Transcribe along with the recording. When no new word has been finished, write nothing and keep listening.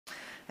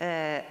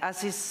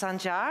Aziz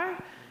Sancar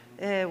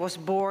was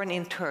born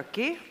in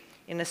Turkey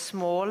in a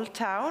small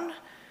town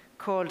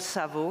called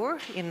Savur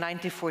in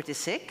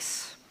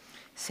 1946,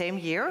 same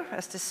year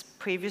as this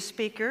previous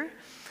speaker.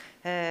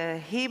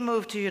 He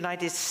moved to the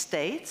United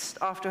States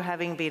after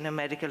having been a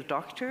medical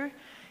doctor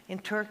in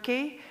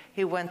Turkey.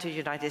 He went to the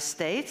United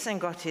States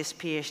and got his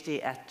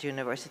PhD at the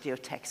University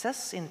of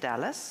Texas in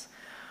Dallas.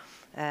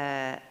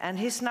 And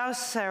he's now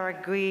Sara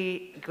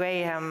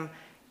Graham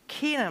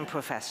Keenan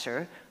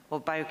Professor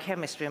of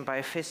Biochemistry and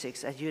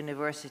Biophysics at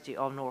University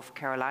of North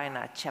Carolina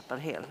at Chapel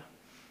Hill.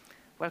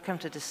 Welcome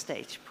to the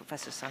stage,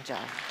 Professor Sancar.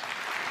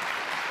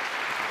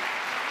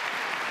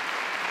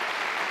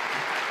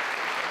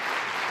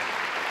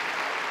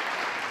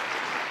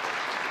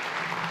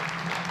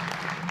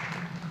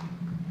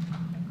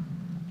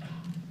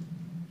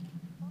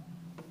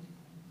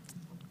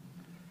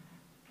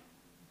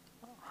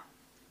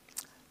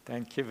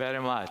 Thank you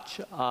very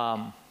much.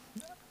 I'm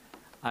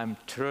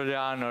truly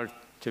honored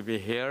to be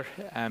here,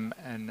 and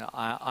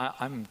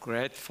I'm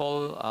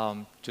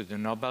grateful to the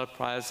Nobel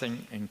Prize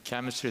in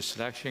Chemistry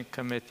Selection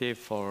Committee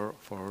for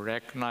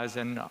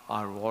recognizing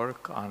our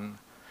work on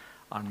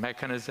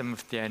mechanism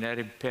of DNA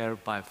repair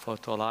by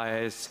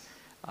photolyase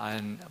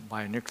and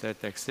by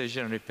nucleate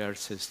excision repair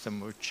system,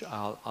 which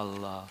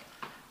I'll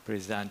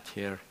present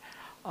here.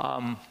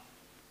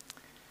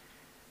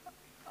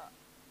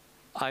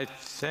 I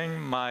think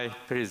my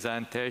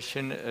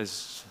presentation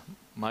is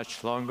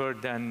much longer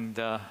than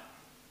the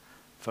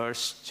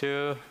first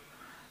two,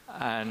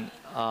 and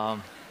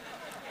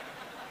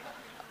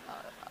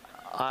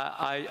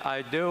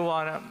I do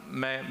want to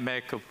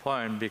make a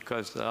point,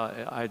 because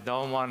I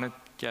don't want to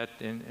get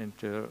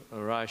into a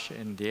rush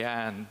in the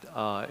end.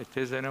 It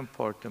is an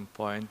important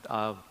point.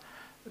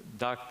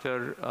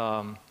 Dr.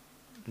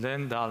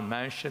 Lindahl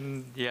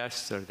mentioned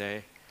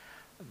yesterday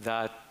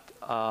that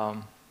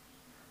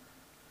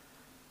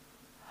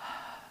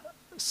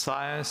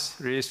science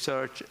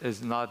research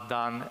is not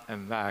done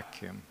in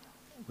vacuum.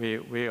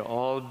 We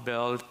all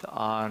built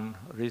on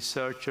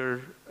research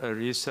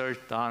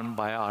done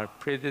by our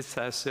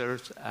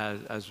predecessors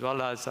as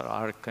well as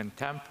our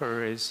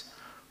contemporaries,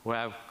 who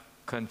have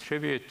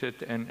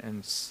contributed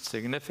in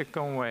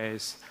significant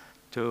ways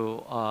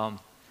to our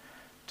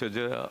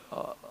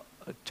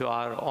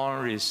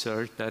own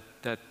research,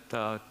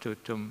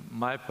 to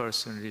my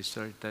personal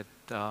research that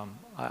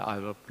I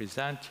will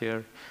present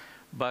here.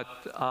 But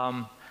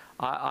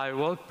I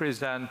will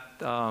present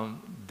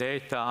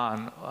data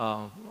on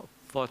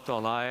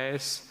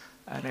photolyase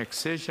and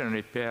excision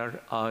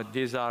repair.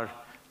 These are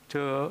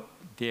two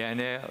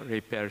DNA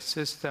repair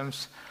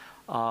systems.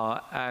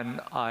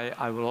 And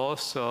I will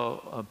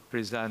also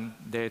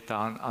present data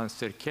on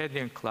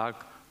circadian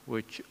clock,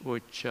 which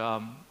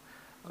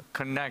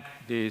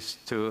connect these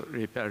two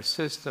repair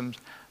systems.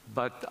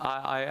 But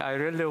I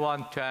really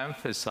want to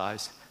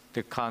emphasize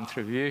the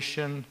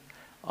contribution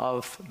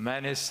of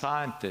many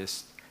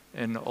scientists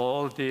in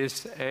all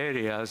these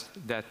areas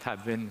that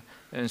have been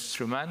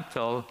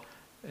instrumental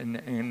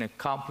in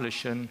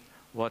accomplishing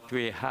what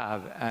we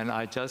have. And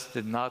I just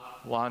did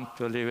not want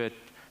to leave it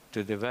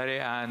to the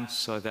very end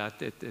so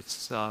that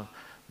it's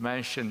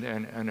mentioned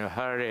in a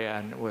hurry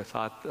and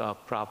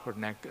without proper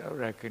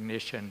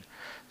recognition.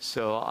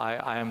 So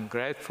I am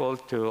grateful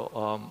to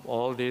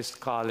all these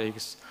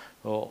colleagues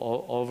who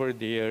over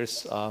the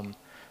years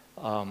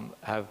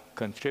have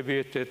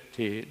contributed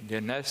to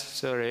the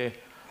necessary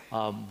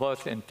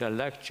both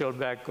intellectual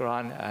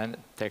background and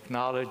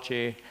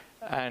technology,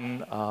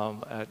 and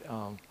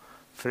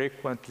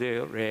frequently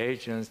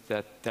reagents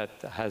that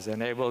has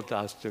enabled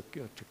us to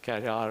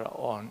carry our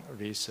own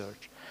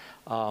research.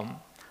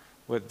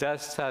 With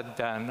that said,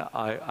 then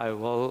I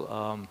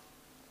will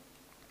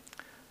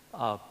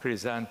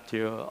present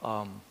you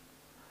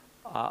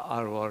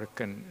our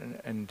work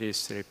in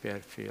these repair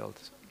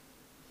fields.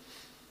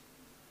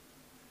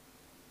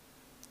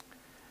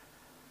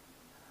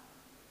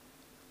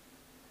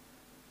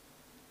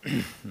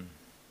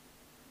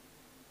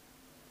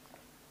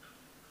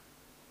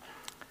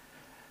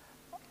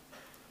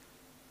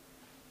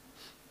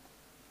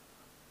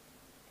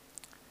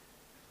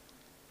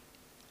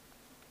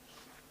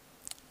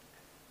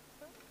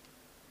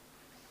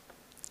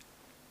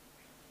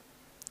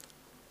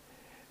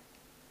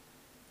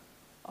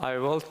 I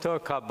will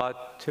talk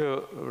about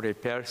two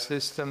repair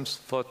systems,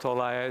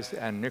 photolyase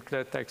and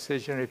nucleate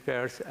excision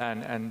repairs,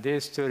 and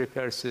these two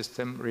repair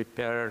systems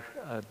repair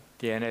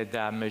DNA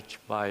damage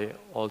by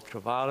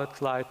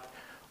ultraviolet light.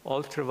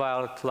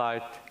 Ultraviolet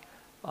light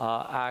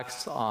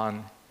acts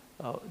on,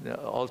 the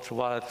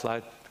ultraviolet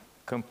light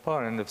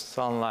component of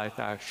sunlight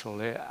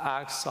actually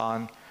acts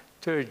on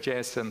two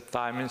adjacent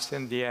thymines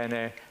in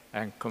DNA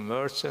and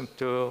converts them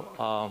to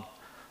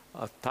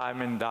a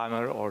thymine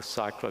dimer or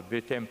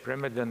cyclobutane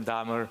pyrimidine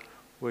dimer,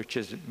 which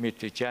is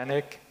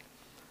mutagenic,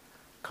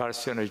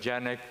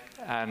 carcinogenic,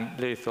 and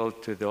lethal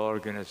to the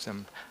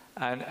organism.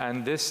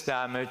 And this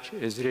damage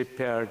is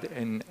repaired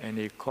in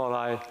E.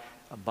 coli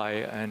by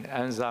an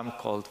enzyme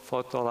called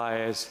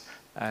photolyase,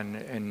 and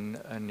in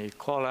E.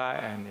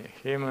 coli and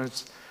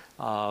humans,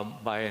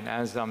 by an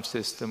enzyme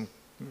system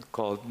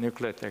called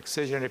nucleate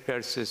excision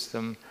repair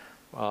system,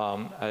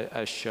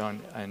 as shown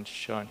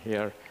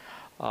here.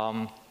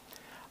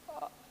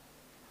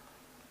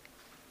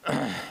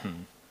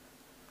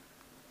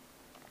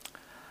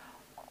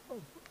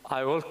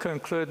 I will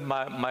conclude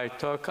my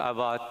talk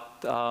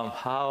about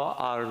how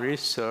our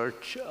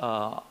research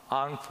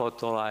on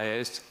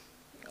photolyase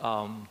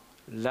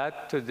led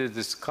to the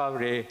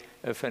discovery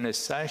of an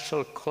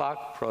essential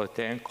clock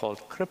protein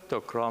called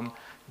cryptochrome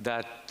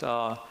that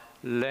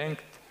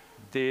linked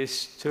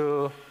these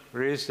two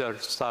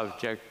research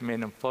subjects,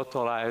 meaning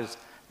photolyase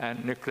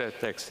and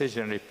nucleate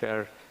excision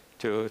repair,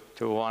 to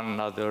one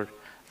another,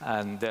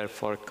 and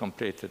therefore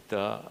completed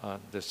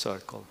the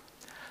circle.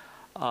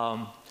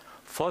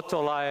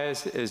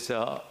 Photolyase is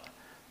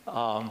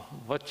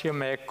what you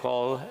may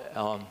call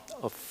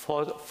a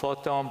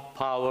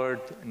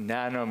photon-powered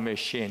nano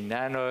machine.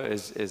 Nano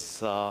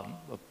is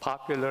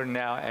popular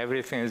now.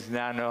 Everything is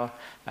nano,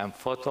 and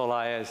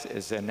photolyase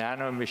is a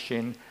nano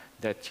machine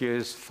that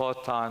uses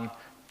photon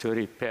to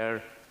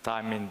repair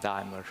thymine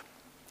dimer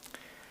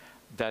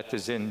that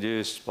is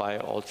induced by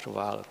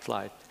ultraviolet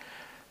light.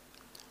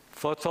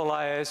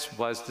 Photolyase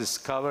was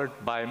discovered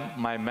by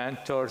my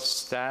mentor,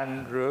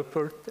 Stan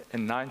Rupert,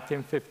 in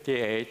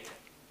 1958.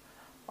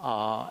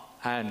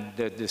 And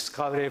the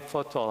discovery of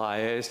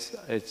photolyase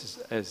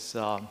is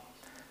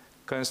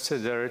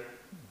considered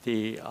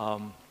the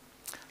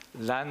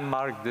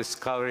landmark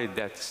discovery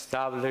that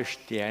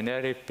established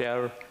DNA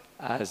repair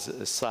as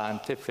a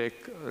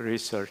scientific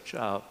research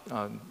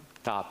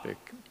topic.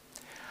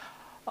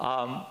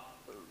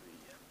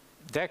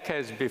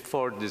 Decades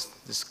before this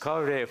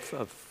discovery of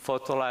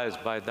photolyase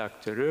by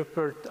Dr.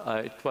 Rupert,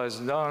 it was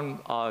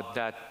known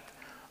that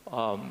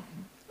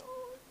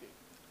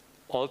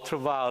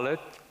ultraviolet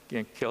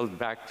killed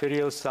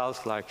bacterial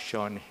cells, like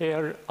shown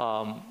here,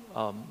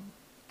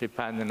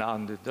 depending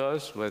on the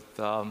dose, with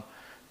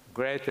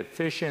great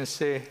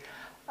efficiency,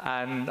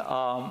 and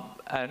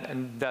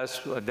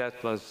that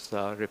was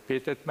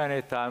repeated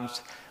many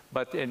times.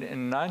 But in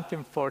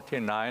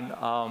 1949,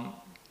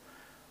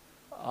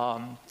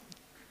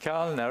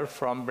 Kellner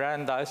from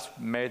Brandeis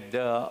made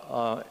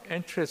the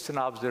interesting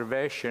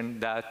observation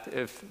that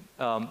if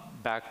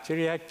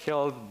bacteria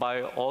killed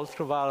by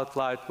ultraviolet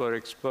light were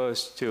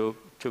exposed to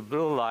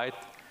blue light,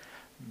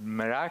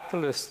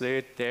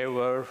 miraculously they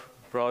were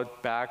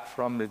brought back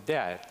from the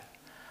dead.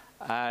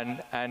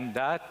 And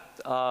that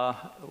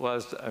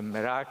was a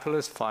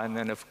miraculous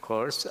finding, of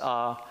course,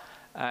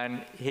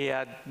 and he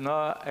had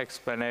no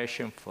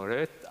explanation for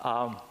it.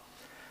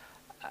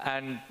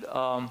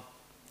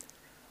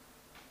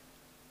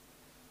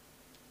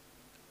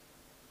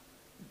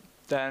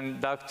 Then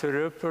Dr.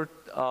 Rupert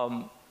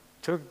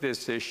took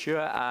this issue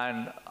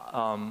and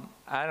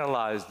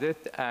analyzed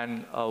it,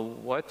 and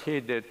what he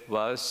did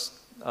was,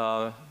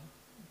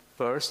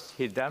 first,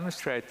 he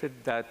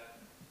demonstrated that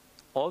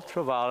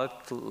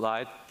ultraviolet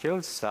light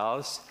kills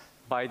cells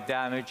by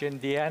damaging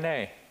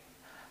DNA,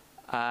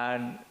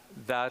 and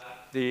that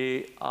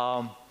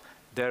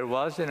there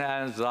was an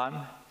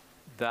enzyme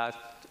that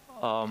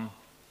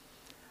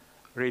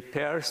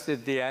repairs the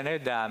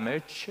DNA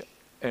damage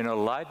in a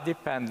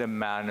light-dependent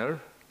manner,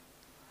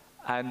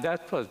 and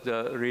that was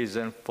the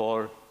reason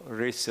for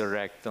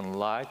resurrecting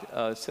light,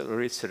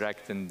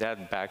 resurrecting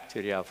dead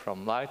bacteria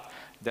from light.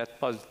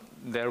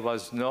 There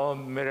was no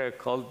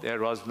miracle, there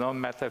was no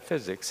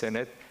metaphysics in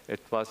it.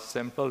 It was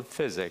simple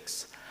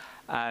physics.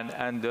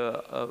 And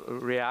the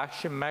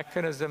reaction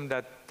mechanism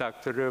that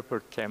Dr.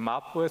 Rupert came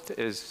up with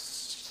is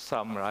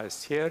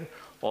summarized here.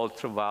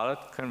 Ultraviolet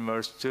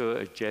converts two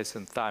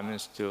adjacent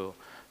thymines to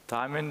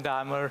thymine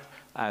dimer,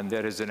 and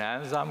there is an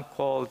enzyme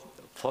called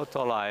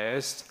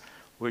photolyase,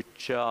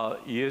 which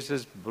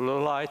uses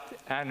blue light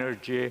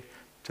energy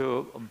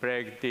to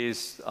break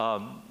these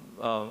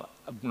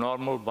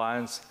abnormal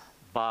bonds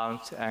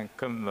and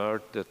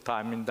convert the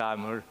thymine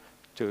dimer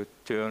to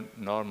two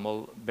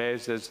normal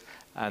bases,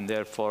 and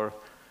therefore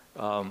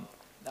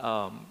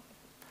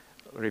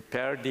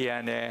repair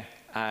DNA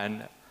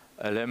and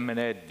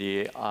eliminate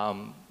the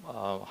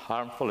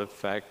harmful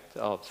effect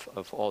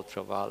of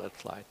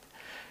ultraviolet light.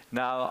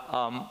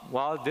 Now,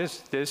 while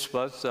this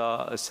was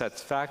a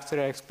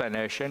satisfactory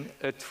explanation,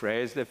 it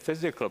raised a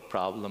physical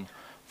problem.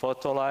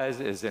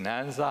 Photolyase is an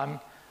enzyme,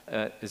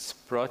 it's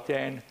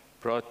protein.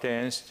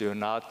 Proteins do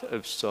not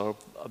absorb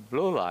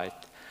blue light.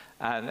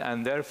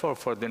 And therefore,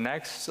 for the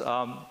next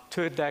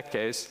 2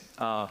 decades,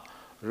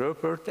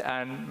 Rupert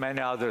and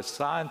many other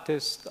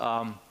scientists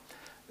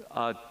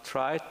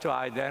tried to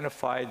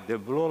identify the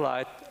blue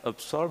light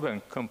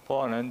absorbing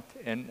component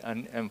in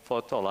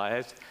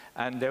photolyase,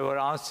 and they were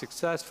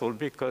unsuccessful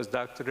because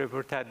Dr.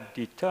 Rupert had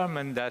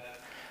determined that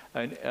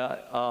an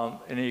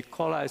E.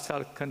 coli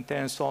cell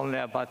contains only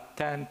about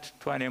 10 to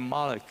 20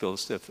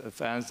 molecules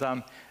of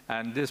enzyme,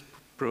 and this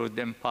proved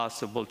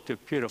impossible to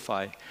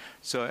purify.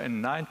 So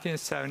in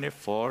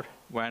 1974,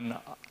 when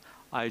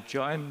I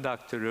joined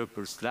Dr.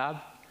 Rupert's lab,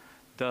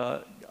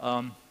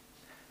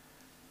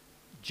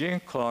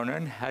 gene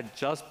cloning had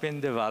just been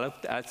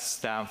developed at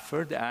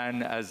Stanford,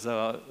 and as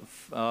a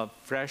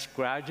fresh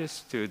graduate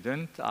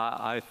student,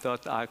 I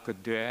thought I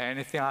could do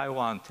anything I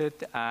wanted,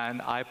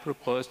 and I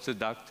proposed to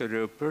Dr.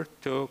 Rupert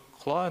to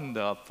clone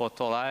the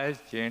photolyase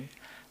gene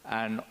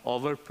and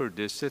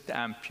overproduce it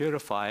and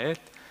purify it.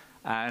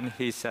 And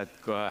he said,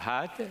 go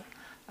ahead.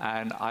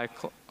 And I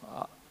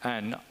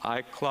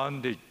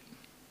cloned the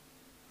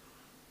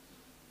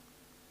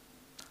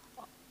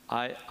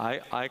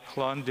I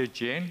cloned the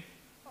gene,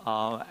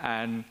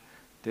 and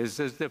this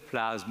is the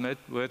plasmid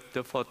with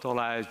the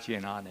photolyase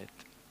gene on it.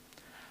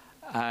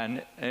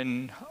 And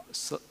in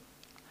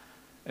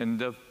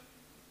the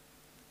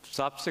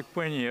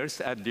subsequent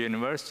years at the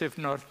University of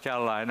North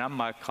Carolina,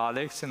 my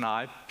colleagues and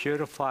I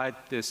purified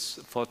this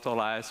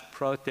photolyase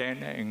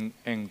protein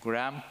in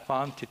gram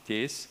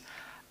quantities.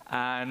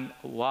 And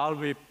while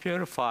we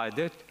purified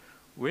it,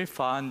 we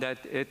found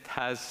that it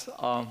has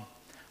a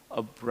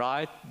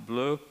bright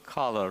blue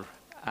color.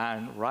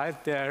 And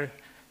right there,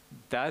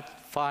 that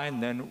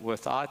finding,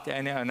 without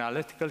any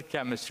analytical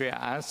chemistry,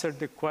 answered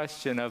the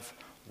question of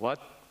what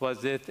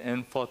was it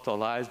in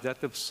photolyze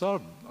that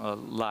absorbed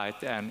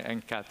light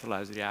and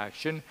catalyzed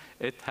reaction.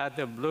 It had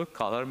a blue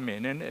color,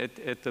 meaning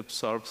it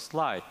absorbs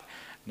light.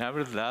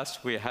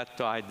 Nevertheless, we had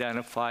to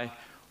identify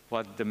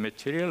what the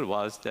material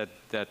was that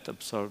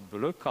absorbed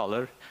blue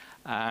color,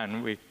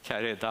 and we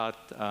carried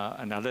out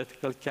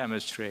analytical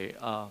chemistry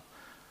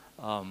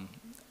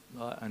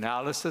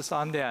analysis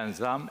on the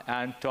enzyme,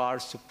 and to our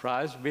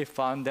surprise, we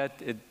found that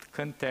it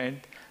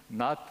contained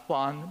not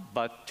one,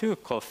 but two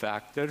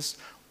cofactors,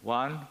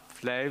 one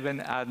flavin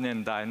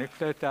adenine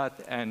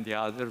dinucleotide and the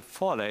other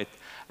folate,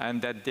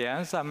 and that the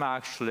enzyme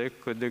actually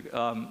could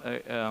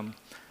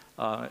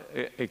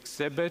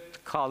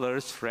exhibit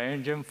colors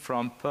ranging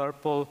from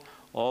purple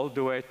all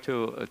the way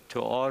to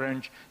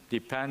orange,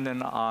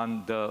 depending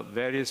on the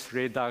various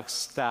redox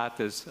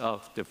status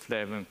of the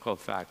flavin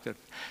cofactor.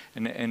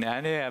 In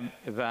any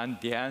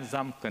event, the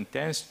enzyme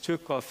contains two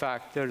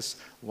cofactors.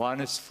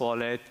 One is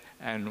folate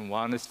and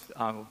one is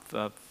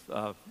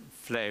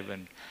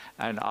flavin.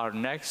 And our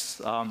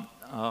next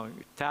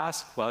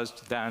task was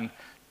then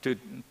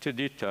to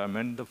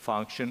determine the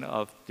function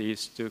of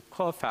these two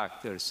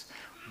cofactors.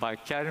 By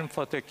carrying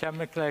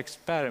photochemical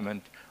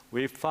experiment,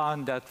 we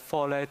found that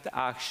folate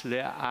actually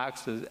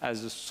acts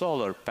as a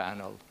solar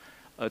panel.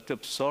 It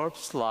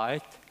absorbs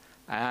light,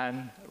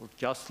 and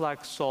just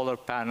like solar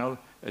panel,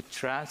 it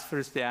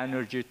transfers the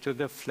energy to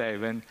the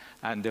flavin,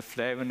 and the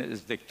flavin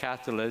is the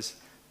catalyst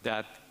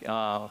that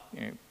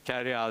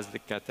carries out the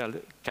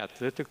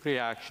catalytic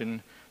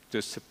reaction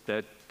to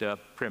split the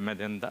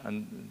pyrimidine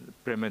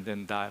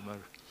dimer.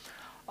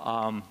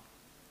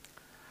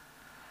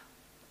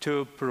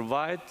 To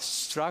provide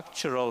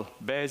structural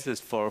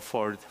basis for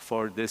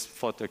this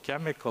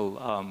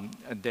photochemical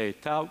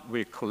data,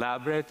 we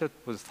collaborated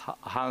with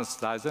Hans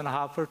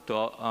Leisenhofer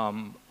to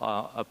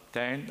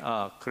obtain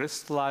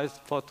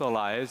crystallized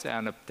photolyase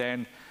and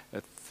obtain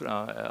a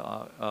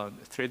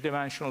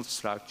three-dimensional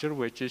structure,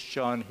 which is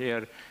shown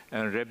here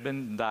in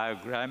ribbon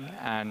diagram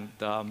and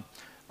a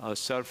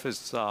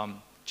surface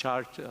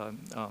chart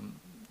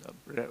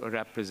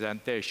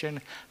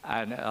representation.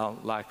 And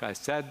like I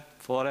said,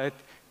 folate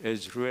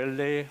is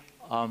really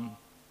a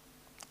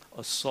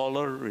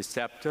solar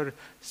receptor,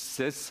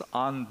 sits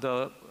on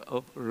the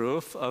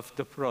roof of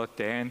the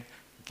protein,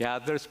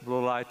 gathers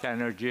blue light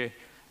energy,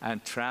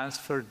 and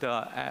transfers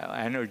the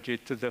energy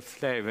to the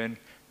flavin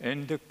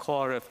in the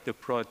core of the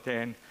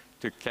protein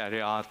to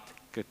carry out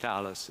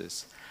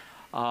catalysis.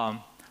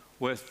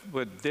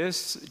 With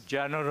this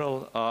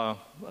general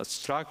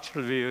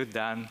structural view,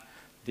 then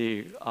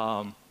the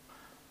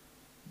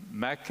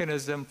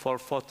mechanism for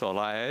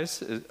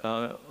photolyase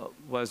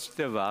was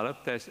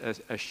developed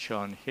as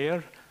shown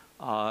here.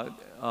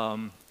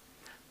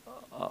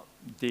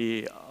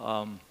 The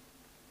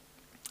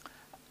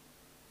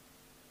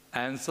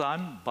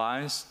enzyme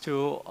binds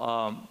to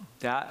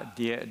the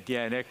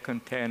DNA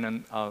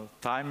containing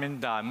thymine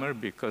dimer,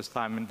 because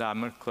thymine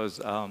dimer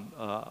causes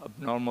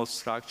abnormal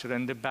structure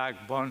in the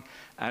backbone,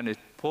 and it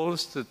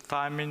pulls the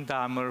thymine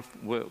dimer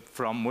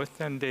from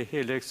within the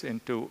helix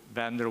into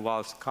van der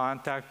Waals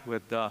contact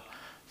with the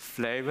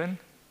flavin,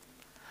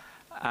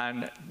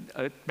 and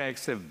it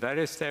makes a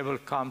very stable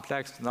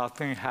complex.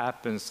 Nothing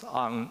happens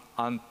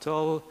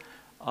until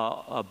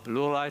a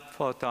blue light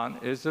photon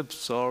is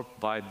absorbed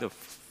by the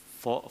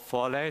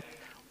folate,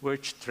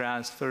 which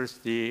transfers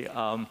the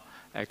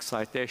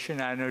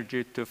excitation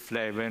energy to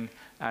flavin,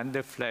 and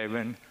the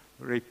flavin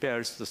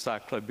repairs the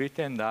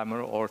cyclobutane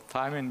dimer or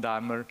thymine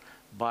dimer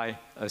by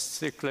a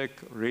cyclic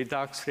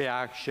redox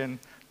reaction.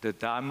 The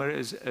dimer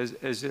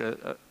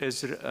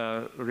is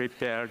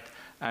repaired,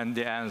 and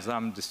the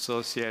enzyme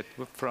dissociates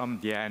from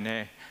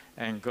DNA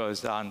and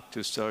goes on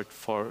to search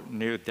for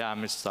new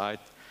damaged site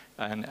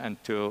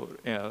and to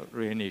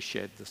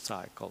reinitiate the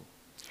cycle.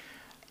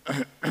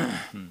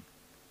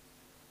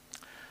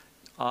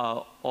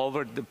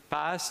 Over the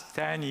past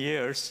 10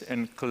 years,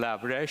 in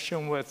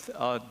collaboration with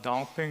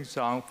Dongping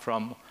Zhang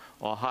from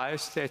Ohio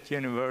State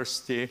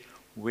University,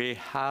 we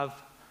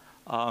have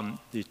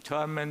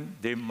determine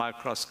the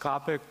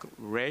microscopic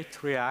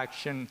rate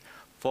reaction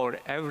for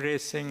every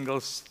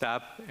single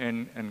step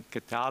in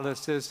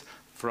catalysis,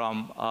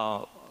 from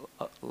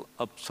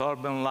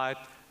absorbing light,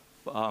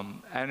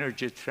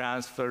 energy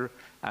transfer,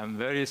 and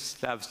various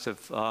steps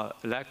of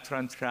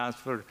electron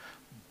transfer,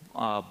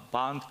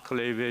 bond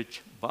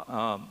cleavage,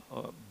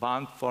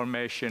 bond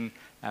formation,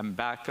 and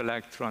back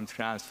electron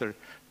transfer.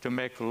 To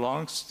make a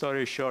long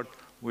story short,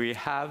 we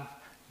have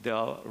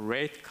the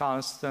rate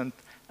constant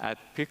at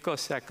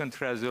picosecond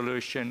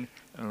resolution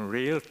in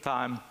real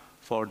time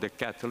for the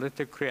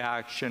catalytic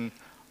reaction,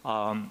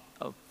 and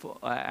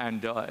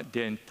the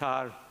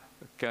entire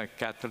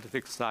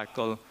catalytic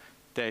cycle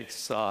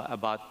takes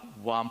about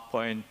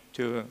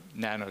 1.2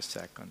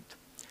 nanosecond.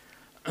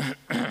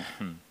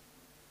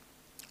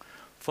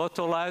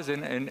 Photolyase,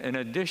 in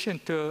addition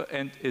to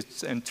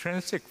its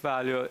intrinsic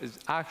value, is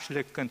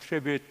actually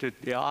contribute to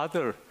the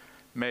other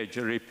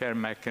major repair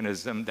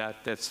mechanism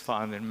that's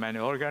found in many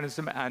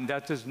organisms, and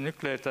that is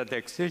nucleotide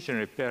excision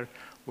repair,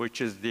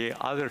 which is the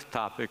other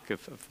topic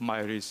of my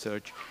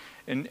research.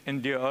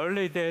 In the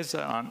early days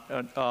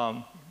of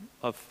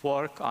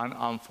work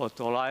on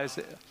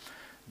photolyase,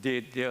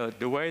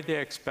 the way the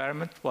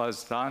experiment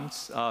was done,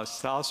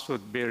 cells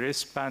would be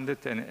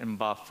responded in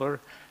buffer,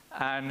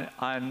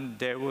 and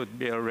they would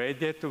be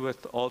irradiated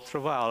with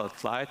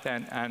ultraviolet light,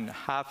 and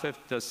half of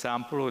the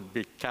sample would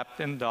be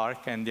kept in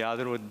dark, and the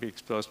other would be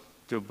exposed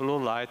to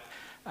blue light,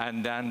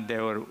 and then they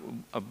would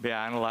be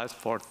analyzed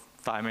for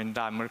thymine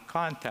dimer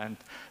content.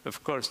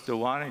 Of course, the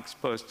one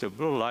exposed to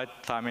blue light,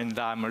 thymine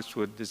dimers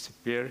would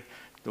disappear.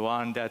 The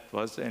one that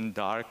was in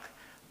dark,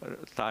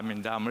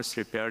 thymine dimers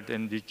repaired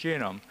in the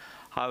genome.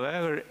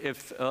 However,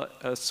 if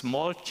a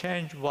small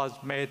change was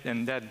made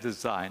in that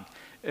design,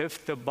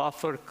 if the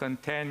buffer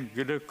contained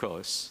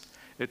glucose,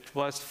 it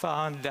was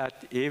found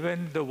that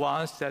even the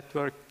ones that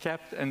were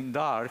kept in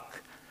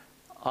dark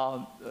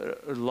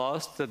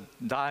lost the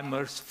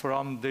dimers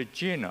from the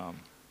genome.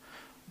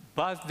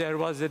 But there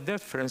was a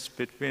difference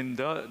between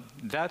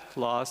that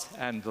loss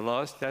and the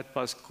loss that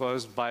was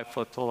caused by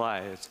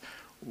photolyase.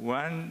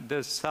 When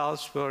the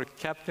cells were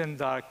kept in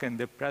dark in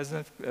the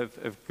presence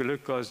of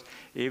glucose,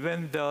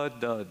 even though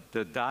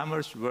the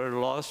dimers were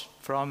lost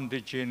from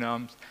the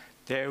genomes,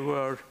 they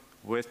were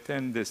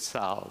within the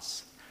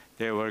cells.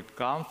 They were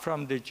gone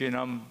from the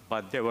genome,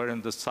 but they were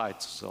in the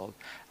cytosol.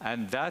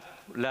 And that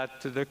led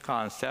to the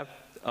concept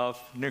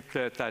of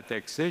nucleotide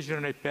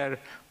excision repair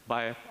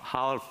by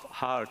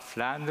Howard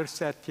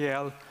Flanders et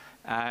al.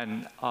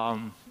 And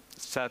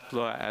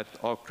Settler at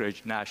Oak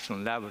Ridge National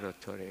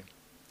Laboratory.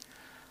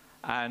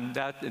 And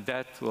that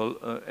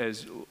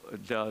is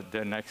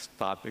the next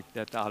topic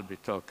that I'll be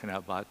talking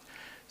about.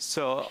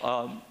 So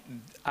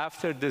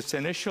after this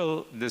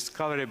initial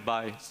discovery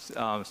by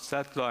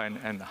Settler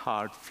and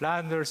Howard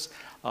Flanders,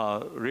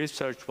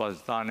 research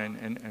was done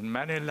in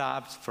many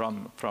labs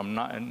from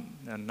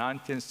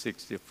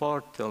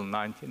 1964 till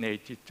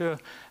 1982.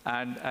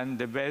 And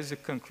the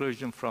basic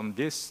conclusion from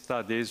these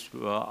studies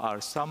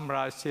are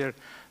summarized here.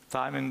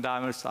 Thymine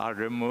dimers are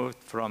removed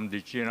from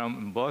the genome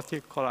in both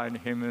E. coli and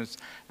humans,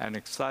 and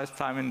excised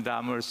thymine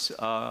dimers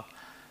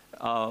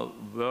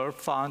were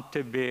found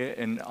to be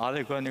in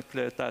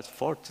oligonucleotides,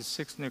 4 to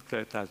 6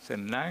 nucleotides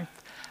in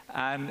length.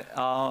 And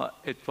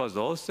it was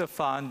also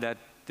found that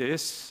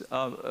this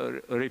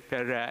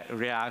repair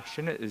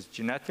reaction is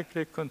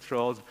genetically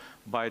controlled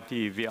by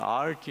the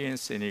UVR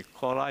genes in E.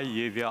 coli,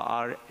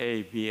 UVR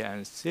A, B,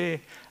 and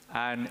C,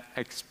 and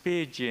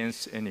XP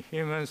genes in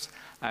humans.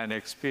 And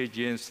XP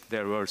genes,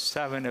 there were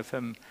 7 of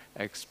them,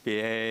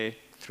 XPA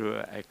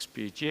through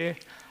XPG.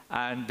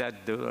 And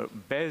that the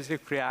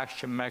basic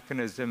reaction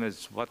mechanism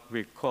is what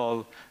we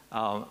call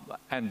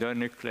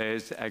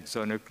endonuclease,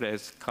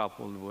 exonuclease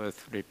coupled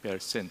with repair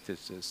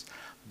synthesis.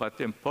 But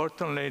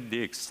importantly,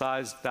 the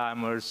excised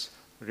dimers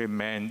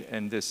remained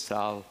in the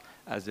cell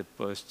as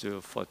opposed to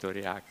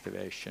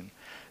photoreactivation.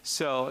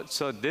 So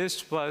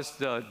this was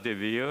the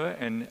view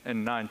in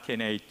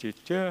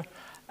 1982.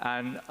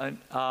 And in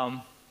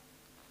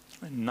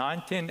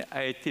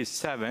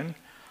 1987,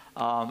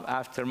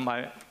 after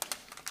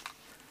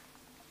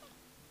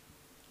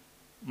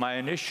my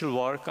initial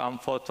work on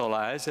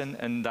photolyase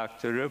in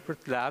Dr.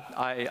 Rupert's lab,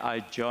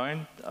 I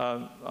joined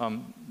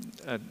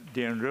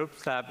Dean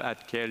Rupert's lab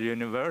at Yale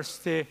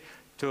University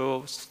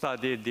to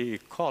study the E.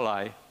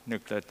 coli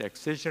nucleotide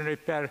excision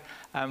repair.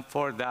 And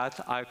for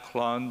that, I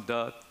cloned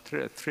the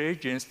three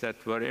genes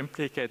that were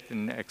implicated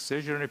in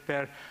excision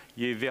repair,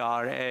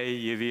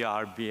 UVRA,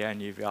 UVRB, and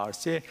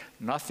UVRC.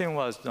 Nothing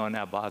was known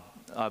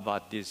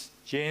about these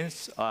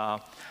genes.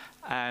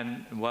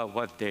 And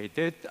what they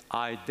did,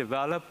 I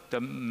developed the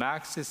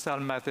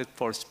MaxiCell method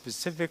for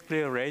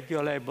specifically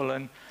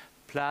radiolabeling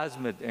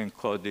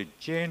plasmid-encoded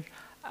gene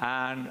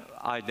and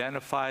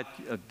identified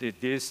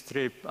these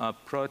three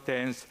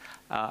proteins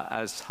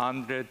as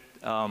 100,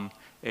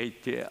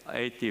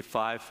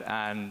 85,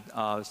 and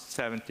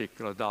 70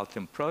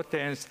 kilodalton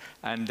proteins,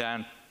 and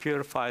then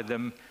purified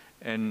them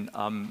in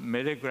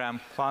milligram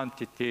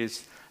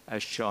quantities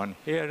as shown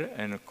here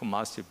in a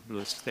Kumasi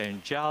blue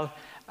stain gel,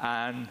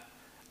 and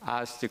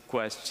ask the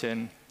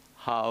question,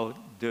 how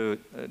do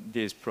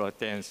these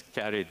proteins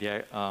carry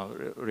the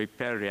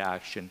repair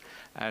reaction?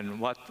 And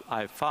what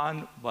I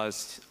found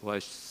was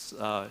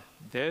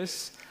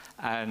this,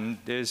 and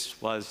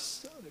this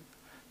was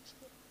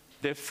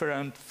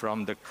different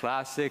from the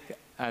classic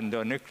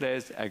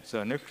endonuclease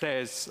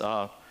exonuclease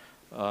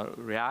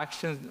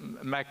reaction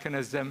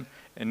mechanism,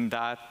 in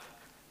that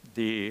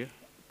the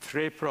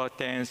three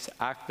proteins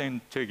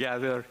acting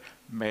together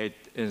made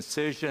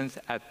incisions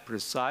at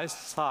precise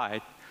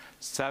site,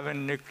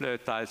 7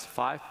 nucleotides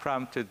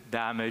 5' to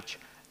damage,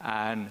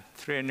 and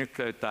 3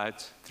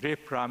 nucleotides 3'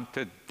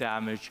 to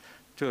damage,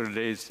 to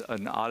release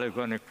an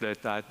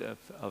oligonucleotide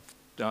of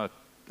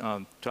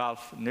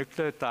 12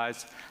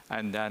 nucleotides,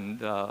 and then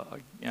the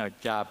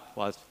gap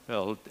was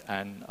filled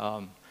and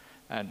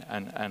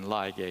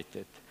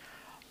ligated.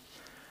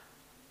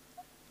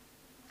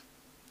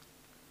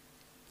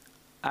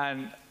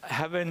 And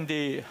having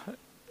the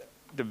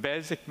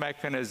basic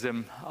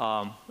mechanism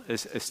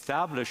is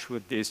established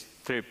with these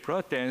three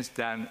proteins,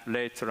 then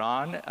later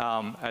on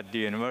at the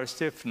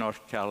University of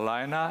North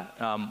Carolina,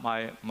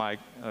 my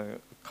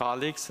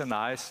colleagues and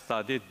I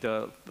studied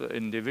the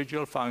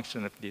individual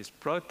function of these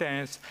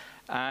proteins,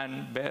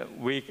 and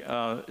we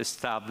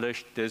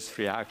established this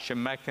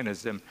reaction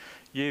mechanism.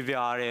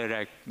 UVRA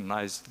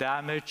recognized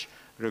damage,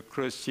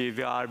 recruits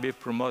UVRB,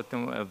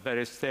 promoting a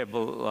very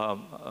stable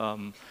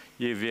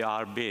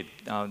UVRB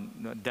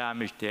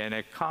damaged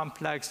DNA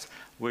complex,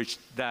 which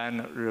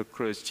then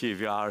recruits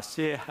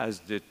UVRC, has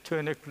the 2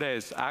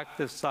 nuclease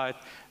active site,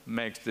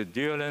 makes the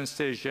dual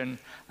incision,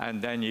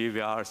 and then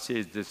UVRC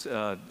is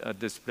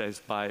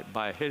displaced by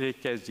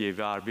helicase,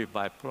 UVRB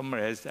by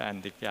polymerase,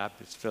 and the gap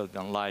is filled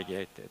and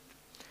ligated.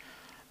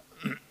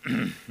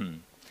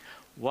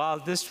 While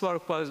this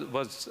work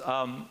was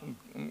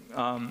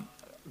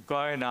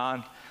going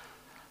on,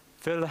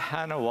 Phil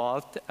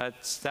Hanawalt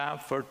at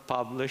Stanford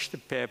published a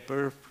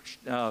paper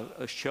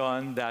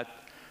showing that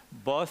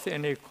both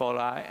in E.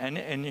 coli and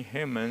in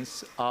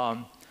humans,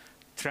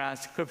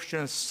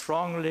 transcription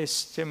strongly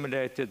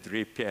stimulated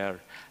repair.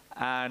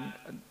 And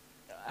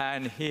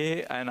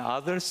he and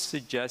others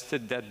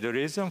suggested that the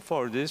reason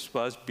for this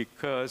was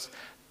because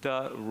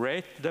the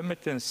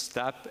rate-limiting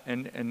step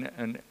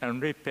in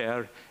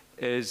repair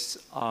is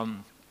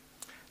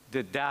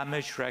the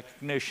damage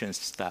recognition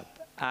step.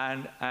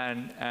 And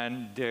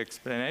the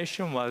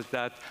explanation was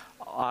that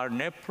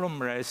RNA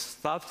polymerase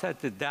stops at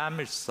the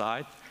damage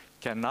site,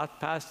 cannot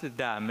pass the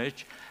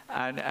damage,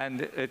 and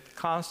it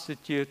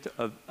constitutes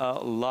a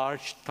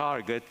large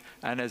target,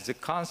 and as a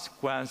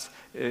consequence,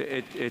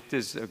 it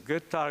is a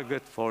good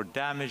target for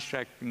damage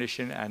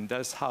recognition, and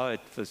that's how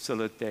it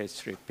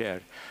facilitates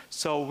repair.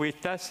 So we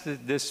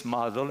tested this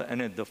model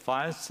in a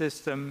defined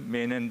system,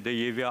 meaning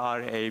the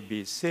UVR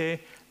ABC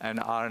and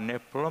RNA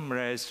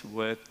polymerase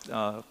with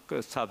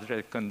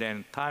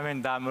substrate-containing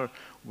thymine dimer.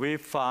 We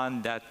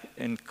found that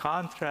in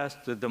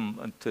contrast to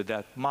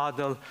that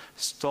model,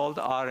 stalled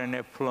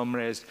RNA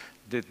polymerase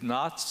did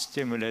not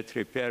stimulate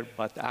repair,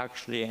 but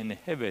actually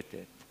inhibit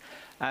it.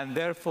 And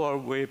therefore,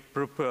 we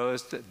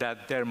proposed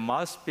that there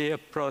must be a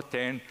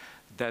protein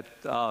that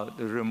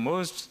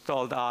removes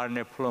stalled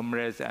RNA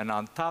polymerase, and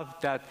on top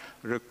of that,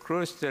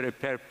 recruits the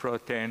repair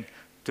protein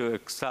to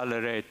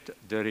accelerate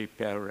the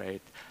repair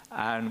rate.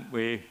 And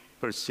we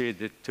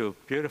proceeded to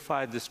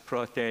purify this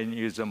protein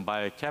using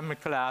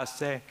biochemical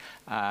assay,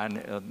 and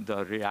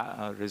the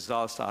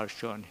results are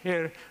shown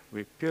here.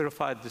 We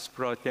purified this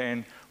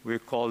protein. We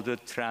called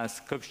it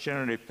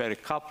transcription repair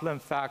coupling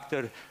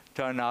factor.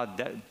 Turned out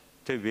that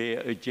to be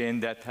a gene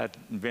that had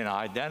been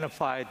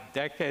identified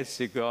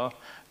decades ago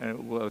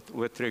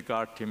with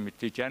regard to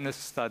mutagenesis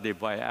study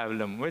by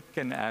Evelyn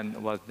Witkin,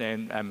 and was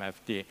named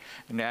MFD.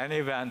 In any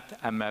event,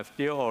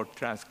 MFD, or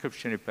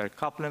transcription repair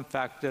coupling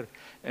factor,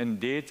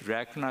 indeed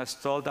recognized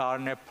stalled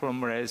RNA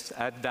polymerase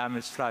at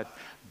damage site,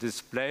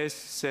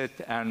 displaces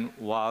it, and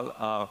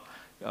while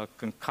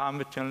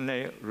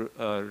concomitantly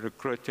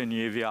recruiting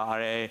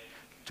UVRA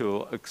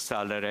to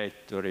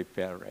accelerate the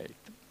repair rate.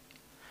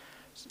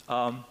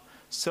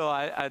 So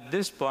at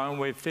this point,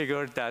 we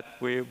figured that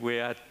we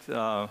had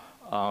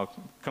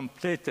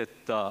completed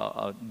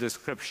the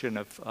description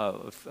of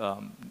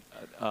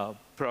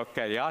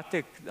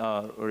prokaryotic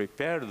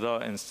repair, though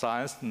in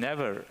science,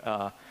 never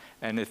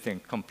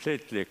anything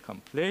completely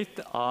complete.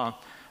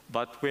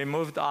 But we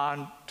moved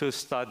on to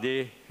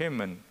study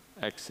human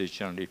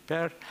excision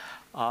repair.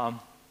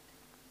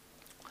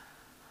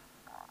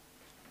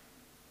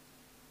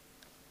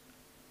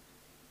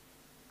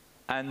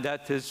 And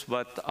that is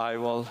what I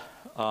will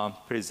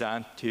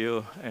present to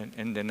you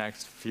in the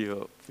next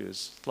few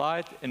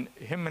slides. In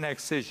human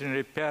excision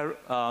repair,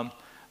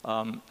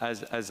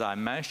 as I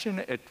mentioned,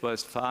 it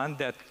was found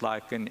that,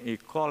 like in E.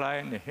 coli,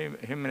 in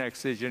human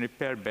excision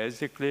repair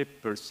basically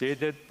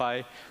proceeded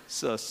by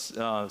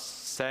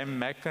same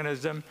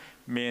mechanism,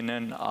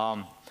 meaning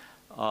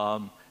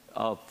 5'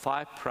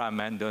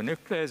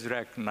 endonuclease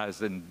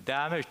recognizing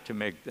damage to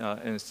make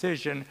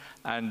incision,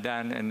 and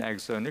then an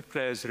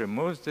exonuclease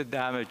removes the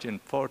damage in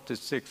 4 to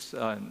 6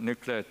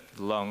 nucleate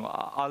long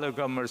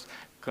oligomers,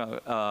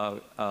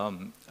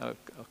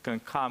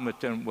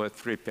 concomitant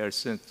with repair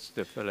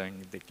synthesis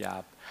filling the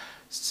gap.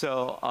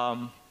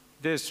 So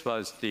this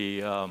was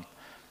the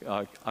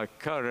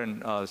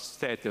current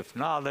state of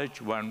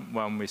knowledge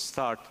when we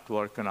started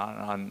working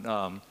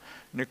on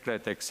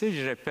nucleate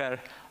excision repair.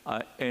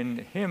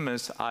 In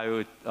humans, I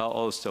would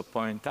also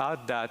point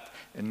out that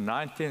in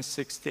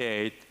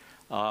 1968,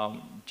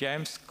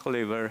 James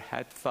Cleaver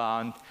had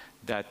found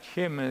that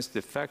humans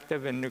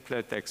defective in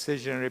nucleate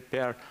excision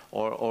repair,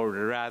 or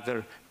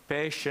rather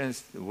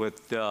patients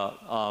with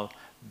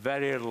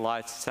very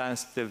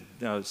light-sensitive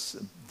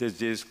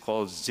disease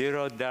called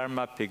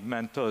xeroderma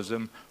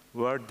pigmentosum,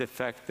 were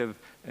defective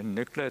in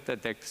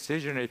nucleate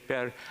excision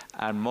repair,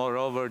 and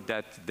moreover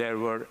that there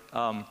were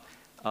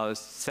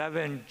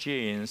 7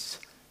 genes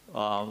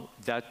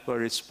that were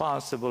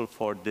responsible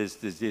for this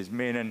disease,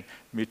 meaning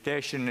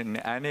mutation in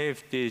any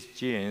of these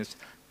genes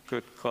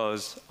could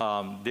cause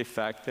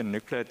defect in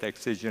nucleate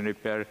excision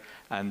repair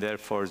and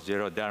therefore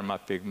xeroderma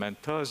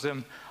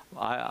pigmentosum.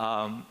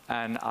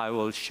 And I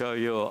will show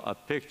you a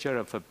picture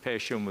of a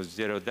patient with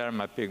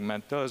xeroderma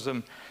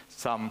pigmentosum.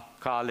 Some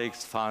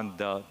colleagues found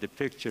the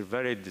picture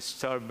very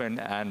disturbing,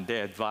 and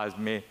they advised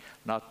me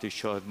not to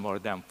show it more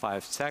than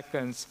 5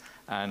 seconds,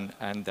 and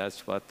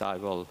that's what I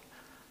will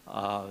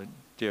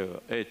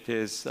do. It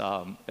is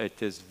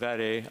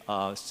very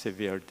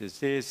severe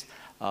disease.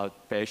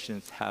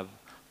 Patients have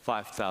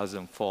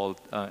 5,000-fold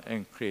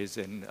increase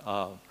in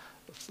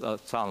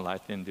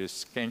sunlight-induced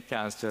skin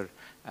cancer,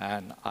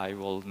 and I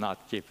will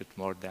not keep it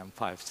more than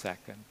 5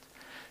 seconds.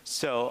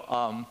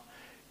 So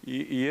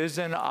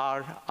using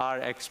our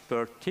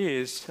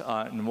expertise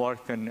in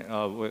working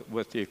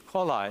with E.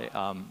 coli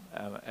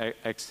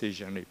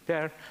excision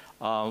repair,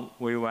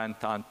 we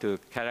went on to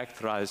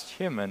characterize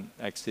human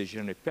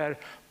excision repair.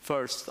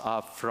 First,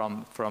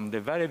 from the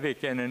very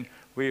beginning,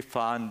 we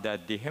found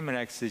that the human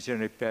excision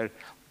repair,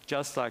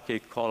 just like E.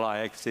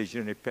 coli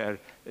excision repair,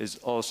 is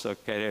also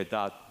carried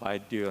out by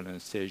dual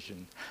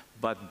incision.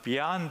 But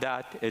beyond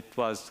that, it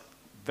was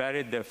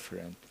very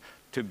different.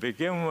 To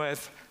begin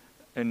with,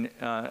 in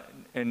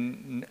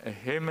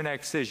human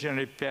excision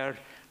repair,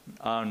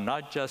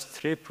 not just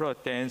 3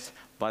 proteins,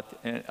 but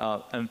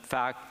in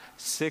fact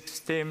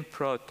 16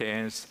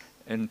 proteins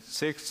and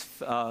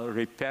 6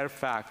 repair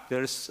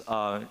factors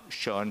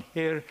shown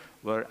here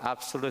were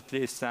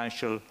absolutely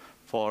essential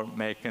for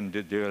making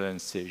the dual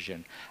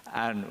incision.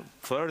 And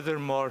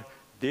furthermore,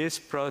 these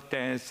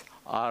proteins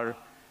are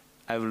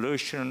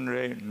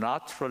evolutionary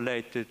not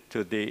related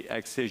to the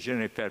excision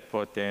repair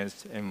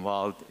proteins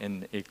involved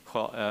in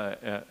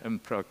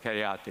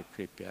prokaryotic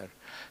repair.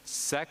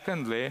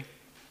 Secondly,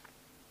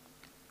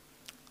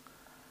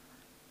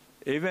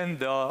 even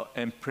though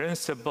in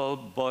principle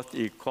both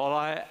E.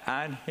 coli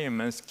and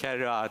humans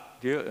carry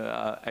out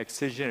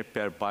excision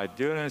repair by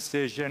dual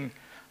incision,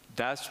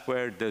 that's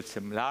where the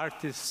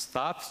similarity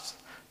stops.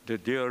 The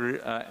dual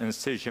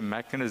incision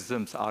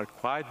mechanisms are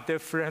quite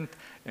different,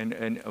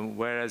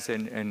 whereas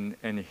in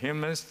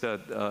humans,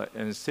 the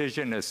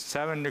incision is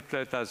 7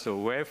 nucleotides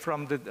away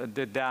from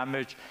the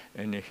damage.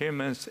 In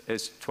humans,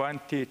 it's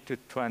 20 to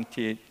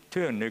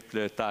 22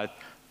 nucleotides,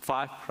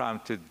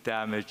 5' to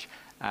damage,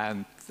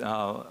 and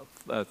 5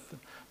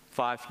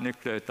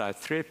 nucleotides,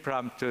 3'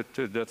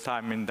 to the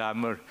thymine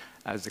dimer.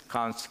 As a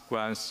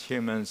consequence,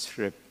 humans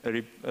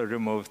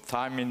remove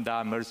thymine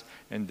dimers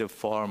in the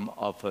form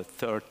of a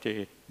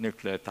 30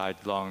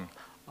 nucleotide long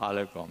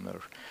oligomer.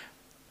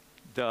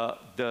 The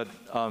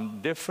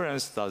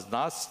difference does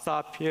not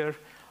stop here.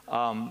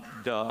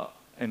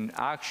 In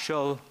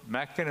actual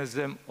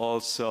mechanism,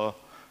 also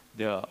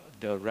the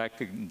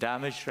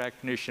damage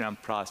recognition and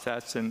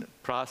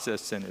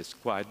processing is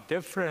quite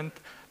different.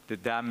 The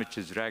damage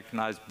is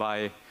recognized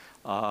by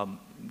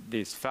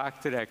these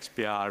factor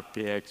XPR,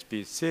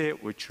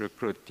 PXPC, which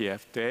recruit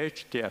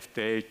TF2H.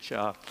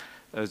 TF2H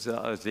as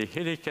the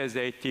helicase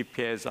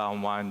ATPase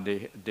unwind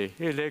the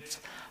helix,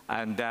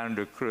 and then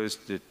recruits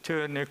the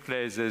 2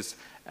 nucleases,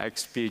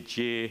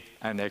 XPG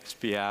and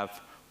XPF,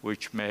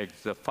 which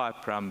makes the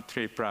 5',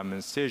 3'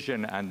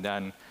 incision, and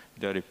then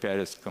the repair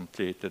is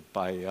completed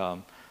by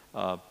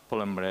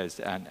polymerase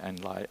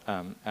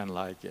and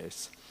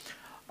ligase.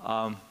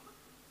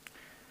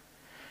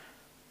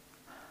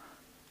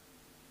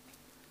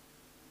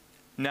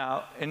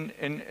 Now,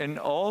 in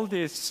all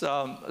these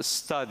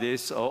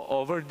studies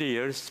over the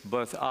years,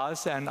 both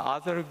us and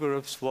other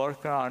groups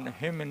working on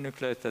human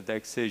nucleated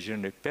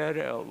excision repair,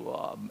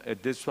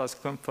 this was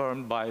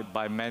confirmed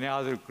by many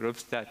other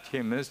groups that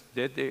humans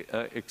did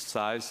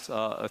excise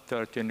a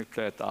 30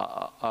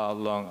 nucleotide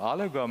long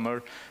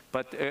oligomer,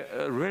 but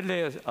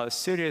really a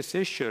serious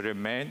issue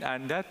remained,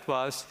 and that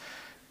was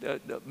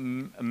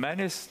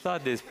many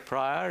studies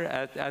prior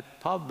had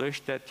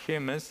published that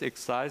humans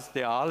excised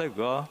the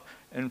oligo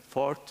in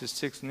 4 to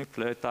 6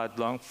 nucleotide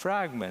long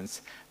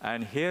fragments.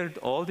 And here,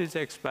 all these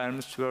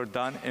experiments were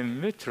done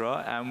in vitro,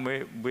 and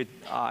we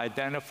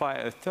identify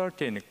a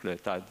 30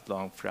 nucleotide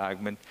long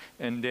fragment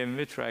in the in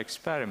vitro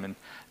experiment.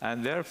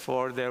 And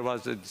therefore, there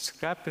was a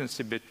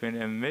discrepancy between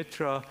in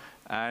vitro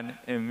and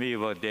in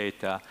vivo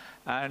data.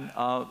 And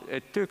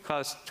it took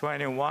us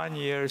 21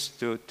 years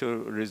to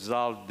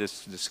resolve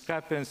this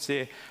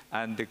discrepancy,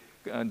 and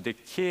the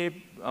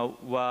key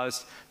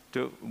was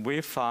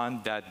we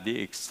found that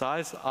the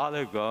excised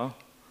oligo,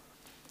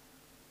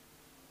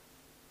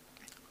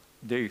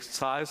 the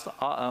excised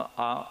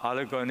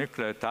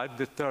oligonucleotide,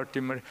 the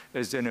 30-mer,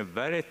 is in a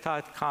very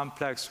tight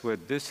complex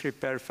with this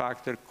repair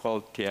factor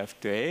called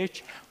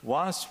TF2H.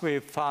 Once we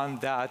found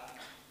that,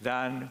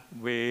 then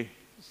we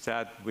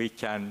said we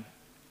can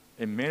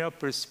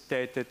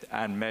immunoprecipitate it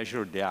and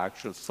measure the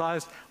actual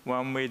size.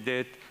 When we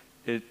did,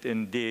 it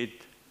indeed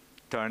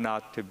turned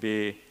out to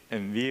be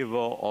in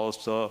vivo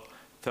also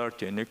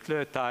 30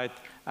 nucleotide,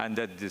 and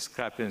that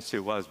discrepancy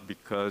was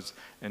because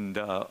in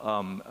the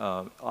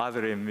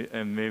other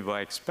in vivo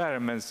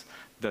experiments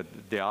that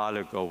the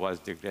oligo was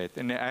degraded.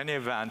 In any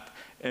event,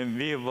 in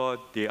vivo,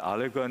 the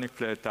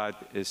oligonucleotide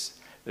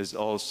is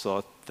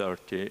also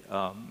 30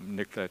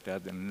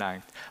 nucleotide in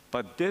length.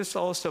 But this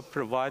also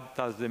provides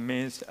us the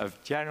means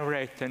of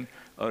generating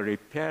a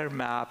repair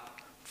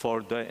map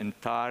for the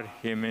entire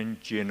human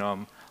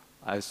genome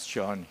as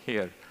shown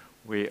here.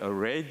 We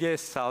irradiate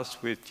cells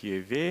with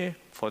UV,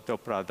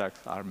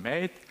 photoproducts are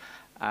made,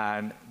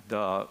 and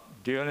the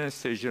dual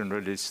incision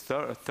releases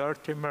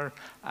 30-mer,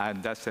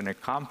 and that's in a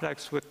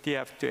complex with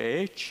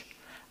TF2H,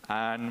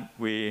 and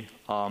we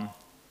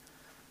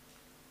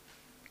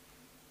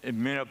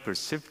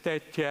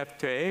immunoprecipitate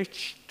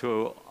TF2H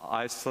to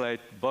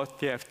isolate both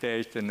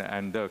TF2H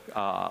and the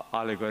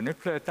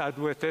oligonucleotide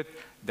with it,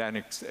 then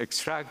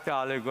extract the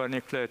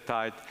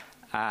oligonucleotide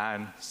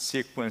and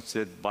sequence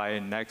it by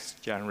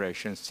next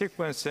generation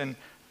sequencing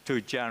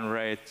to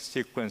generate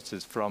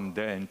sequences from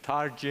the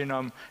entire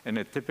genome. In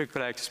a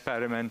typical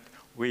experiment,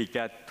 we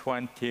get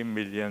 20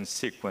 million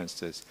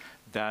sequences.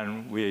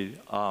 Then we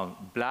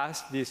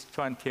blast these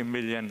 20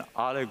 million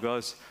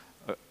oligos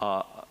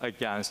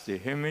against the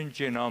human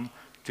genome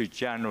to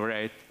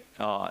generate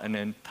an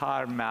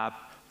entire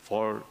map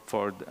for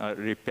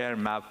repair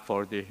map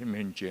for the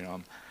human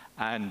genome.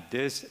 And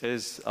this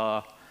is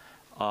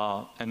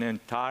an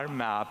entire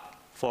map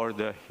for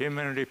the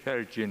human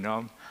repair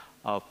genome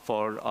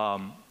for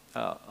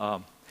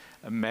a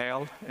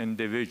male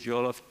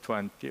individual of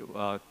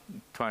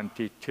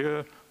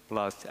 22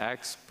 plus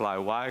X plus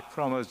Y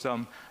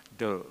chromosome.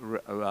 The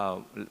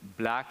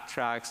black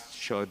tracks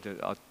show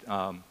the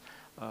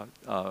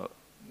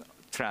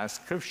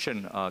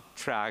transcription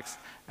tracks,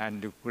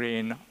 and the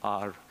green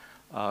are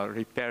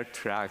repair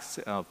tracks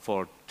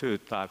for two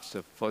types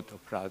of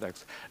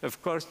photoproducts.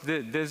 Of course,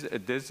 this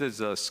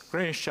is a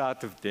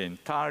screenshot of the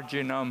entire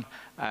genome,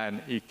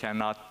 and you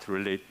cannot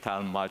really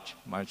tell much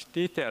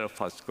detail of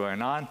what's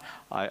going on.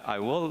 I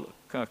will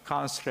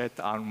concentrate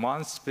on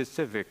one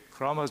specific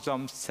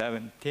chromosome,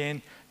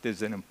 17. This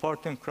is an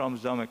important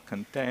chromosome. It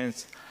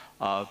contains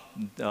the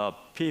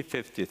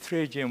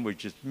p53 gene,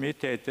 which is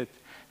mutated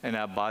in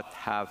about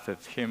half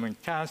of human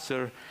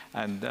cancer,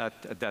 and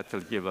that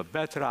will give a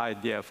better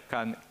idea of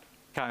kind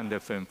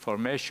of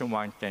information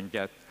one can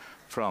get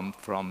from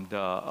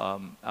the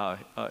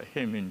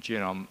human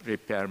genome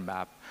repair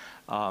map.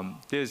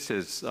 This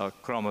is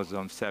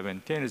chromosome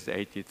 17, is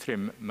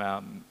 83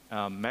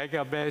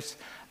 megabase,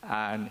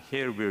 and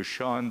here we're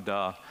showing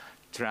the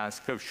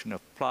transcription of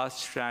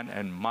plus strand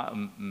and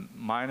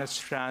minus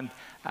strand,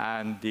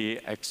 and the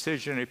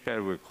excision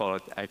repair, we call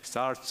it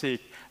XR-seq,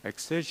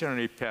 excision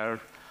repair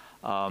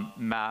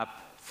map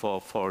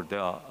for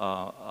the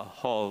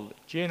whole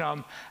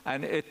genome.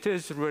 And it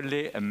is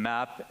really a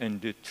map in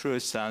the true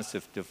sense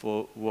of the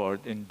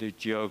word, in the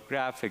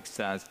geographic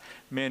sense,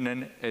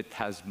 meaning it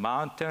has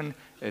mountain,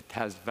 it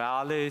has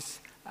valleys,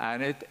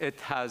 and it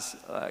has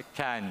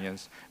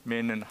canyons,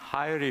 meaning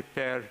high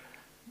repair,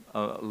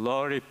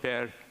 low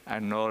repair,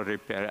 and no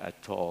repair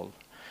at all.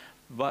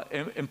 But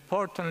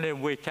importantly,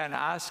 we can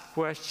ask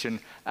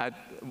questions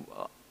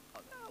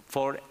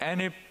for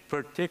any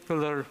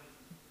particular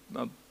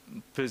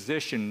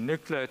position,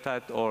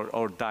 nucleotide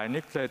or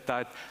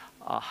dinucleotide,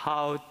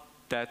 how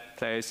that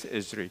place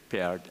is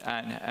repaired.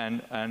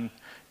 And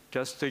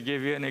just to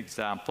give you an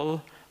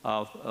example,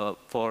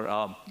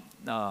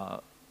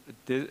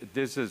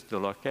 this is the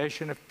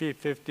location of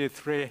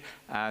p53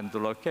 and the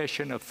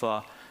location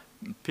of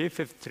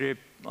p53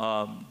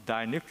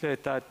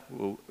 dinucleotide,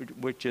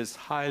 which is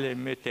highly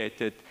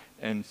mutated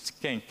in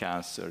skin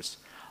cancers.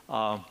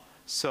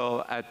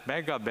 So at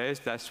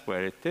megabase, that's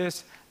where it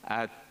is.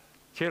 At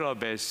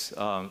kilobase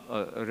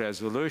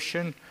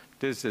resolution,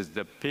 this is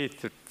the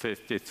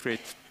p53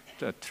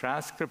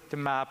 transcript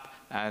map,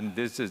 and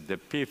this is the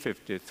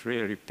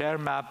p53 repair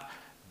map.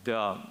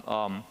 The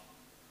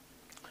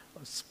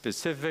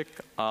specific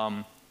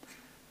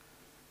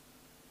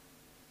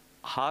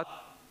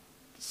hot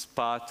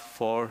spot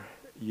for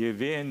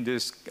UV in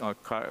this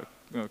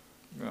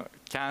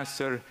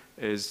cancer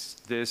is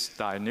this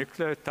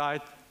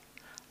dinucleotide,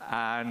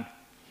 and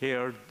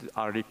here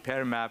our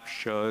repair map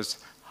shows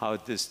how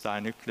this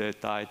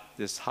dinucleotide,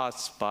 this hot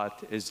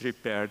spot, is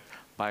repaired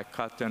by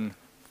cutting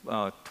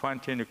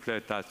 20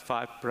 nucleotides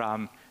 5'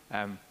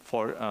 and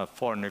 4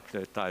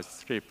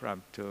 nucleotides 3'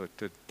 to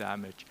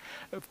damage.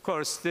 Of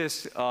course,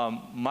 this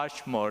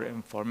much more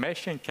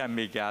information can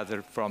be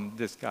gathered from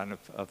this kind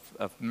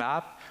of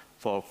map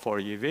for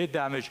UV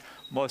damage.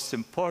 Most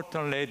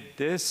importantly,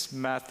 this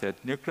method,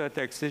 nucleotide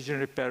excision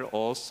repair,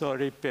 also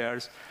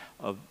repairs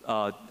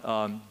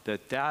the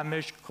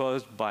damage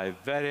caused by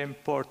very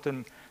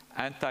important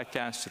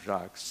anti-cancer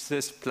drugs,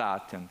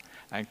 cisplatin.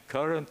 And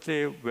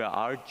currently, we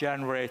are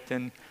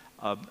generating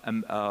a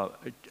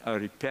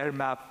repair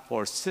map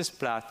for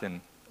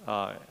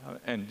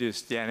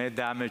cisplatin-induced DNA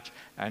damage,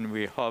 and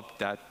we hope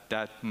that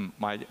that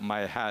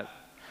might have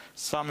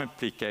some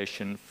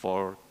implication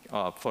for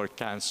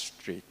cancer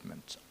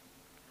treatment.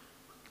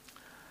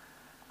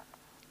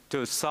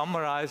 To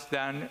summarize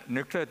then,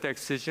 nucleotide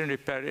excision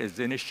repair is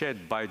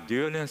initiated by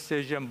dual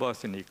incision,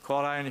 both in E.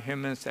 coli and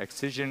humans.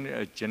 Excision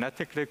is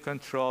genetically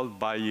controlled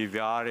by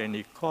UVR in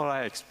E.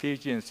 coli,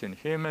 expedience in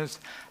humans.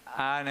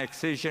 And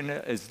excision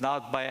is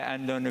not by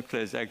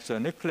endonuclease,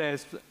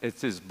 exonuclease.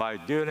 It is by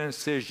dual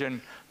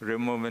incision,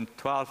 removing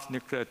 12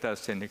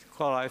 nucleotides in E.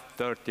 coli,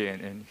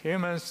 13 in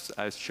humans,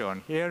 as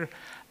shown here.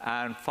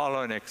 And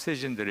following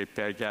excision, the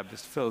repair gap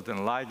is filled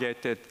and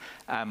ligated.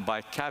 And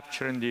by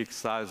capturing the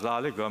excised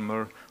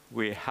oligomer,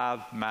 we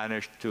have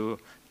managed to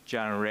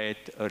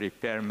generate a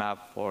repair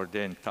map for the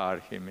entire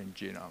human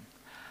genome.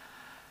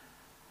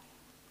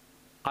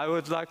 I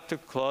would like to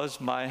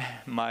close my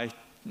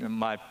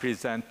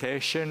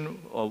presentation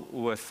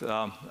with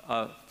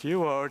a few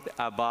words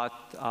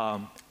about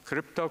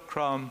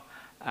cryptochrome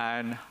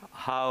and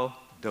how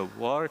the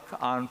work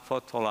on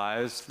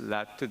photolyase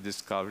led to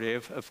discovery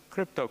of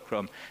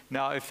cryptochrome.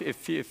 Now, if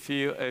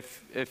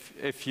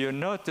you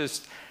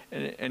noticed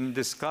in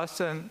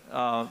discussing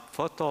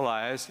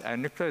photolyase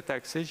and nucleotide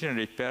excision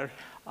repair,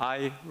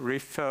 I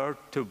referred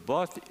to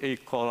both E.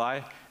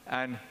 coli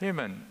and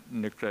human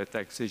nucleotide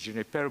excision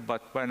repair,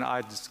 but when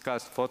I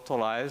discussed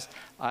photolyase,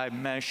 I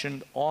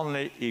mentioned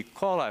only E.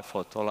 coli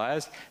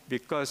photolyase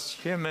because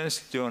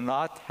humans do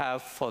not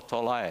have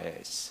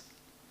photolyase.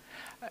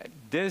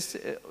 This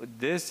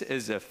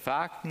is a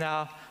fact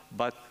now,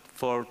 but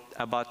for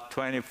about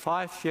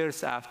 25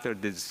 years after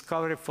the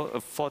discovery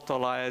of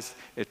photolyase,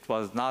 it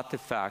was not a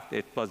fact.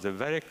 It was a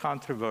very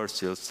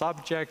controversial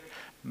subject.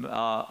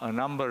 A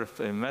number of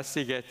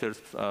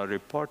investigators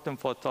reporting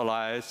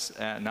photolyase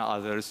and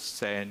others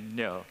saying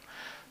no.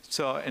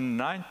 So in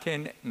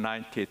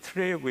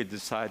 1993, we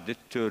decided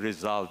to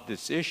resolve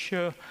this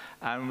issue,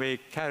 and we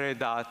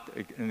carried out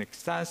an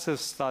extensive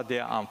study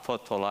on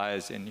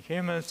photolyase in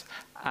humans,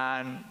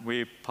 and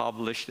we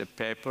published a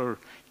paper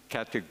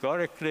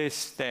categorically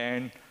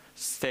stating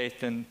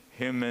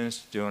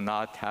humans do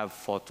not have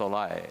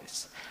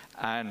photolyase.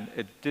 And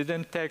it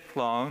didn't take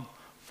long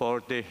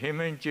for the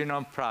Human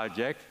Genome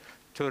Project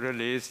to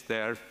release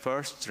their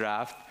first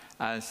draft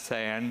and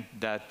saying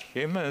that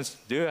humans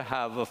do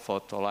have a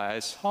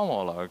photolyase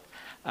homologue.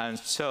 And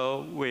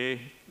so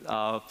we,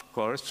 of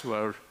course,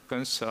 were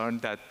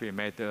concerned that we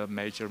made a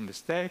major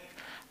mistake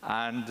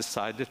and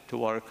decided to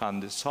work on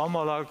this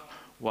homologue.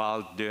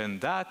 While doing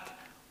that,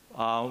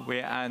 we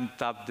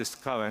ended up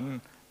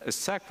discovering a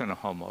second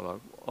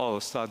homologue. All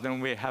of a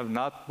sudden, we have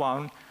not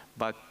one,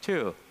 but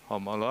two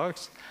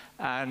homologues.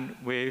 And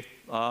we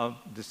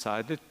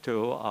decided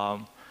to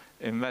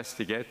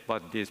investigate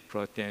what these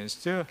proteins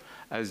do.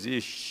 As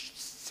you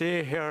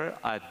see here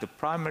at the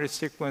primary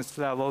sequence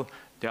level,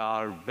 they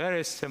are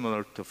very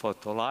similar to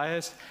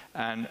photolyase.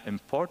 And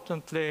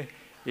importantly,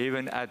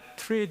 even at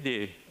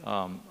 3D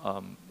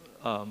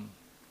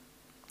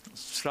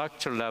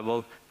structure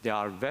level, they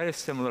are very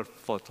similar to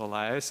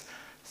photolyase.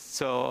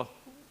 So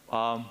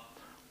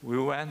we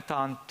went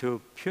on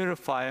to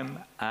purify them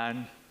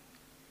and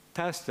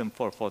test them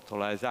for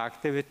photolyase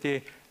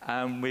activity,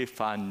 and we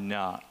found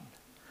none.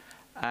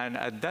 And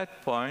at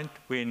that point,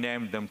 we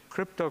named them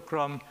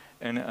cryptochrome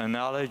in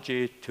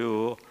analogy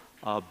to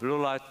blue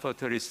light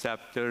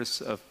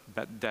photoreceptors of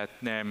that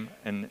name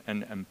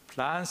in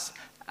plants,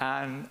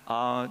 and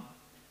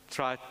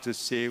tried to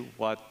see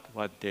what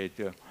they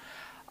do.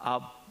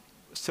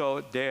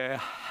 So they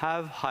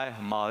have high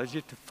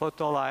homology to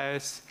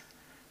photolyase.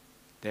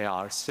 They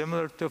are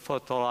similar to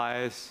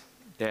photolyase.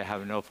 They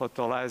have no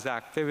photolyase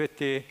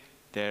activity.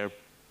 They're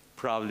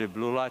probably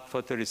blue light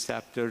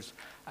photoreceptors.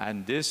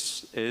 And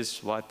this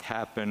is what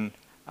happened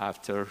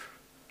after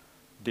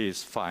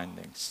these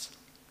findings.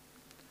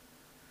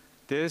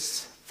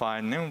 This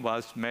finding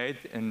was made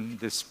in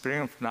the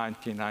spring of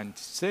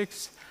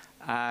 1996.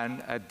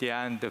 And at the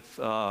end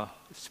of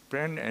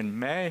spring, in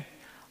May,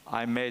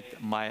 I made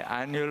my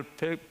annual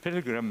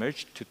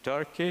pilgrimage to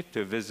Turkey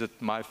to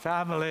visit my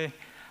family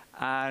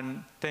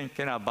and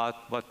thinking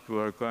about what we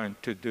were going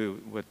to do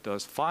with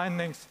those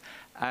findings.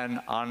 And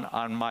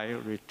on my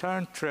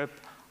return trip,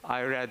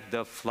 I read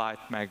the Flight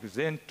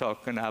magazine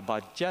talking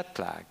about jet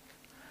lag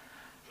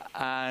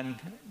and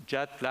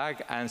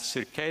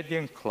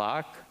circadian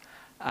clock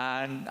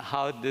and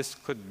how this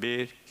could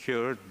be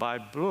cured by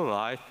blue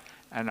light.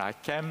 And I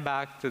came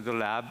back to the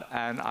lab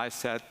and I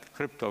said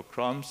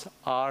cryptochromes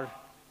are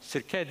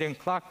circadian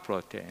clock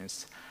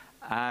proteins.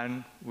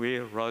 And we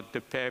wrote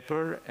the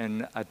paper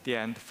at the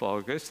end of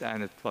August,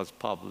 and it was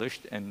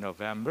published in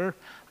November.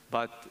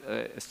 But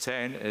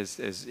saying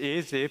is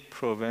easy,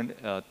 proven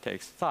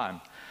takes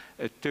time.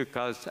 It took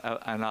us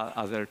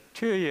another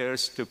 2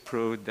 years to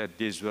prove that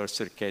these were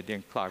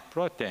circadian clock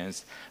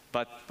proteins.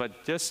 But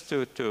just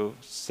to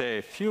say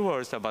a few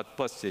words about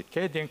what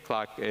circadian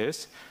clock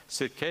is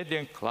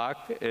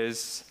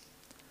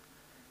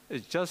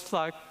just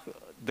like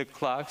the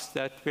clocks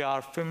that we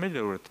are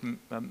familiar with.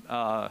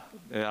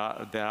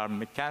 They are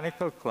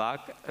mechanical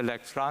clock,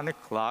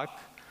 electronic clock.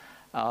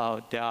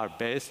 They are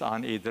based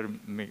on either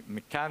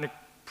mechanic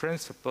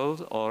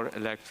principles or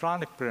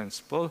electronic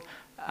principle.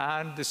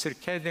 And the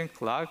circadian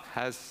clock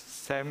has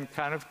same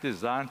kind of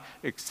design,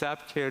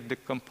 except here the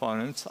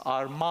components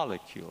are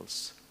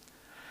molecules.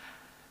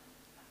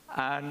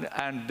 And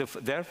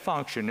their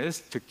function is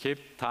to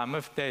keep time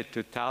of day,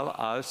 to tell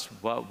us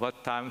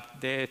what time of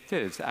day it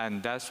is.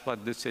 And that's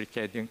what the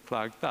circadian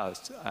clock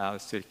does.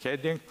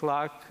 Circadian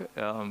clock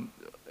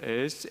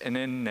is an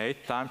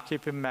innate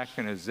timekeeping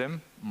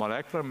mechanism,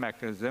 molecular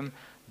mechanism,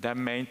 that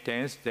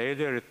maintains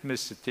daily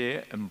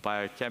rhythmicity in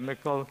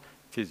biochemical,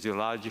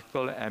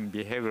 physiological, and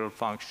behavioral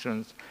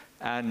functions.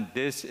 And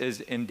this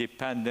is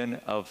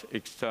independent of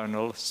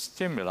external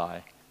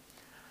stimuli.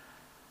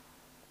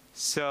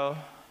 So,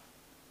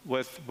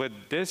 with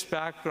this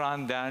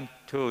background then,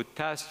 to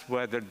test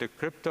whether the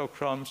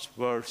cryptochromes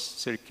were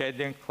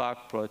circadian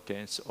clock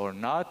proteins or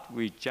not,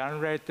 we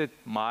generated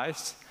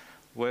mice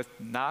with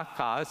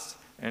knockouts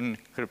in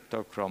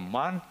cryptochrome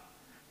 1,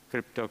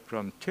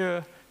 cryptochrome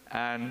 2,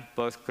 and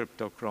both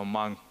cryptochrome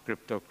 1,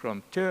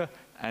 cryptochrome 2,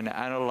 and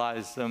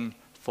analyzed them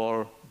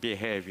for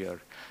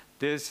behavior.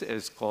 This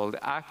is called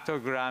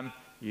actogram.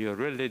 You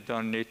really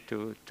don't need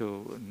to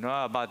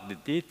know about the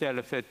detail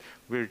of it.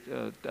 We're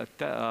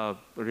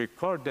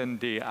recording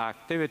the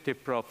activity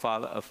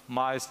profile of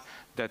mice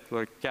that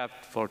were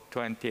kept for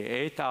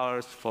 28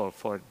 hours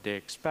for the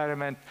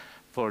experiment.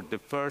 For the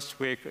first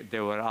week, they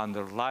were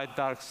under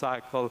light-dark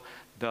cycle.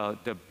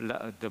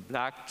 The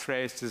black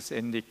traces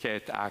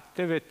indicate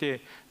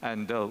activity,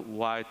 and the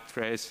white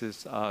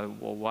traces,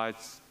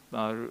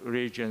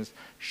 regions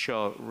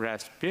show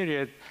rest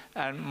period,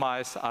 and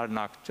mice are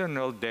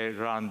nocturnal. They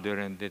run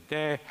during the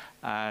day,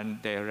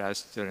 and they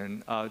rest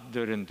during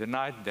the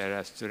night. They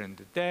rest during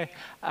the day,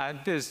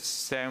 and this is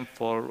same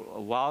for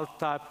wild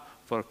type,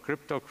 for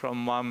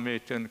cryptochrome 1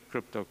 mutant,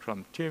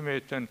 cryptochrome 2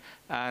 mutant,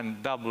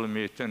 and double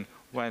mutant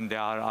when they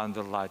are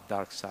under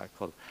light-dark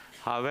cycle.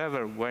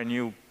 However, when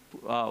you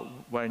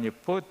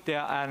put the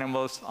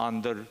animals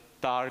under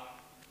dark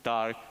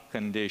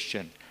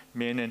condition,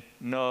 meaning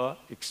no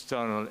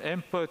external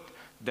input,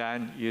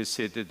 then you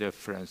see the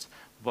difference.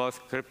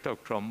 Both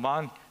cryptochrome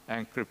 1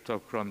 and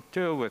cryptochrome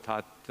 2,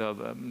 without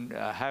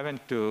having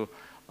to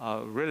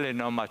really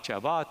know much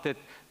about it,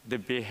 the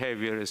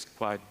behavior is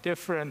quite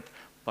different.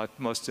 But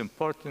most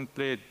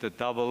importantly, the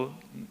double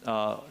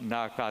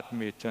knockout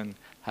mutant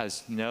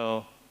has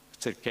no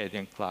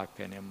circadian clock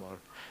anymore.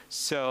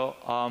 So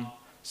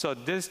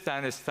this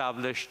then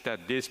established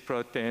that these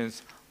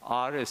proteins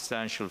are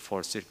essential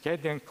for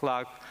circadian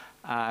clock.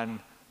 And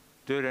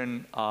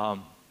during,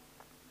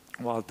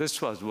 while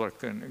this was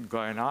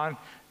going on,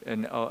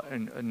 in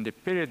the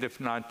period of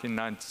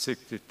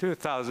 1996 to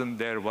 2000,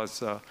 there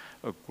was a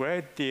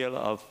great deal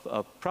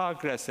of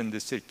progress in the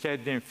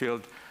circadian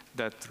field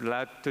that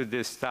led to the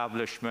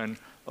establishment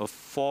of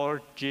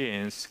 4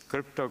 genes,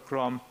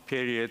 cryptochrome,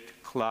 period,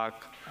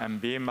 clock, and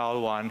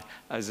BML1,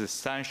 as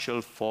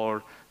essential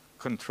for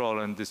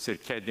controlling the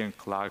circadian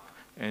clock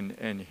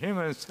in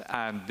humans,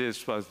 and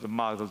this was the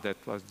model that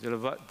was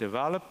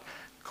developed.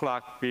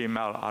 Clock,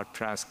 BML are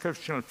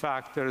transcriptional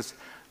factors,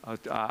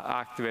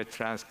 activate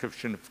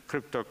transcription of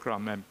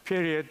cryptochrome and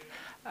period,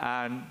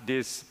 and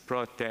these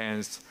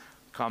proteins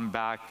come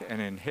back and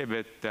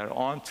inhibit their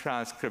own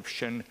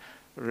transcription,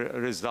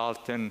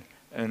 resulting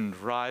in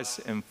rise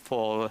and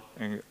fall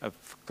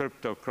of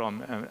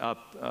cryptochrome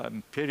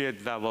and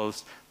period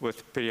levels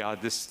with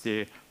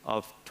periodicity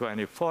of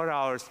 24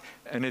 hours.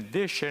 In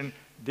addition,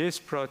 these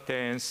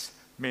proteins,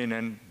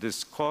 meaning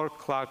these core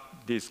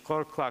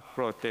clock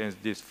proteins,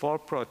 these 4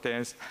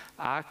 proteins,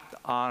 act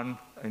on,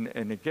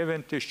 in a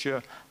given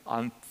tissue,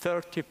 on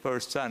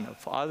 30%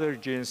 of other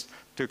genes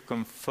to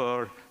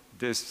confer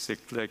this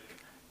cyclic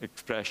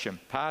expression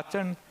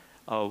pattern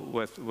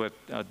with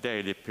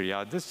daily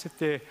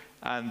periodicity,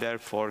 and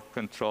therefore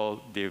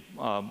control the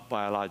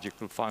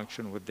biological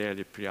function with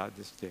daily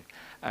periodicity.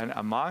 And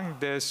among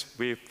this,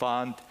 we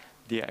found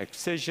the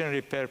excision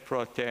repair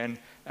protein,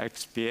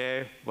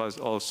 XPA, was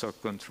also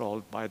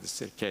controlled by the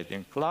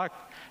circadian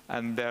clock,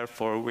 and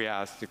therefore we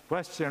asked the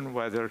question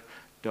whether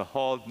the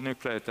whole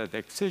nucleotide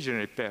excision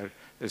repair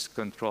is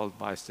controlled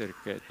by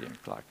circadian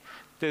clock.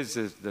 This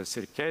is the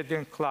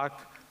circadian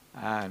clock,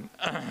 and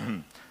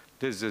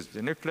this is the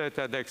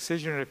nucleotide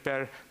excision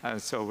repair,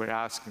 and so we're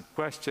asking the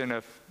question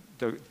if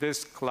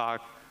this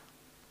clock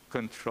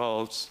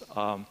controls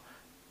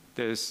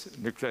this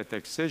nucleotide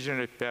excision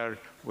repair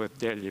with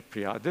daily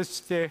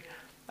periodicity,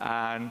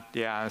 and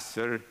the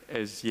answer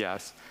is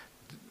yes.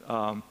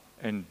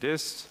 in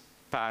this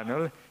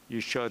panel, you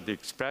show the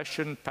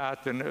expression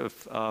pattern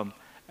of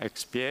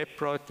XPA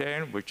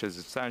protein, which is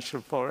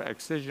essential for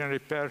excision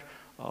repair.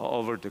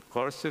 Over the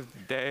course of the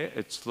day,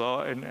 it's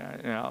low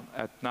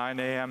at 9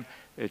 a.m.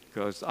 It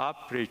goes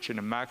up, reaching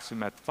a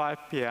maximum at 5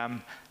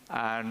 p.m.,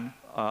 and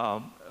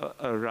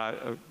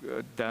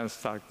then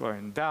start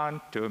going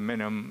down to a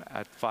minimum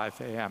at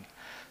 5 a.m.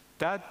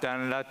 That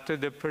then led to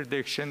the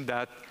prediction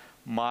that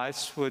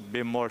mice would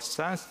be more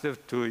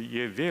sensitive to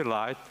UV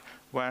light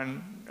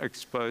when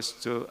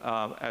exposed to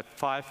at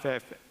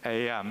 5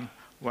 a.m.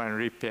 when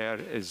repair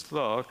is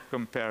low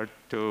compared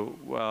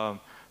to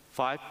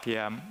 5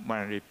 p.m.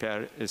 when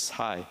repair is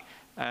high.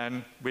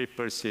 And we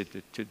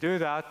proceeded to do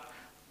that,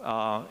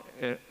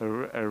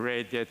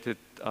 irradiated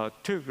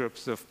 2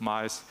 groups of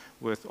mice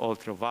with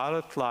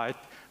ultraviolet light,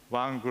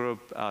 one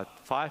group at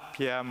 5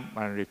 p.m.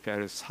 when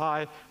repair is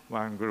high,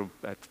 one group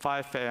at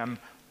 5 a.m.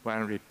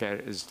 when repair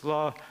is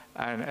low.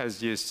 And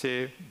as you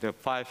see, the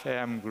 5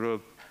 a.m.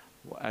 group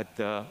at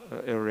the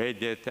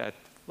irradiated at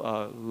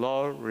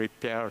low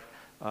repair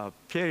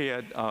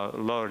period,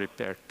 low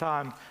repair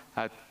time,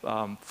 at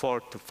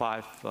 4 to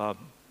 5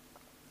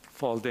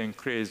 fold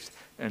increase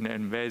in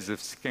invasive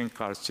skin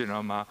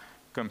carcinoma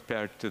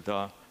compared to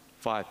the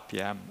 5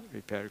 p.m.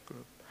 repair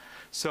group.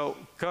 So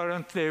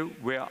currently,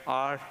 we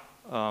are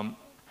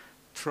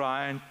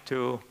trying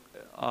to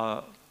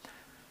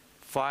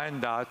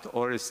find out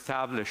or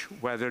establish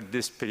whether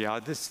this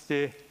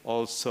periodicity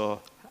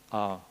also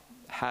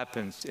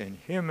happens in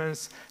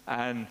humans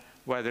and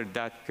whether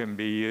that can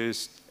be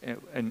used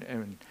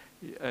in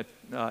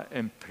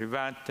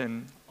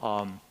preventing,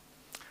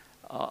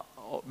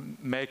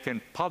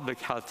 making public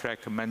health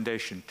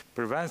recommendation to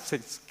prevent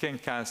skin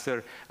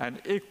cancer,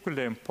 and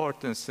equally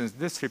important, since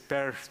this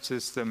repair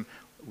system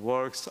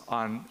works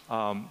on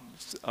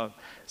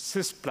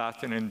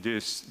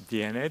cisplatin-induced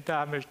DNA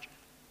damage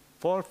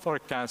for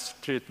cancer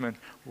treatment,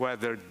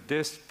 whether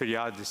this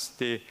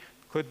periodicity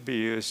could be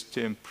used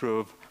to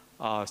improve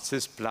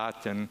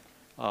cisplatin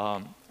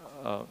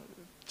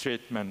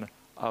treatment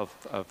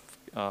of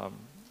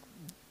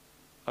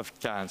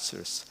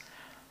cancers.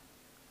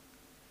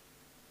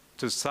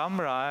 To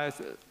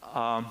summarize,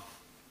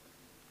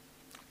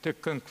 to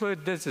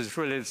conclude, this is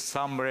really a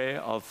summary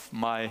of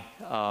my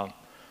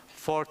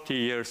 40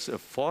 years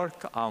of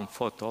work on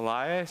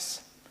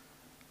photolyase,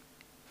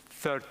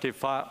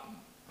 35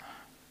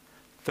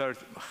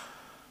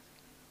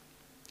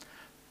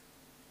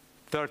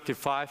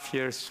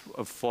 years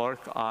of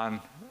work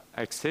on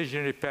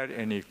excision repair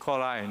in E.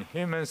 coli in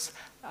humans,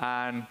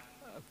 and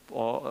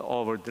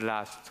over the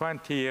last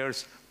 20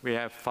 years, we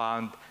have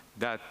found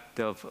that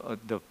the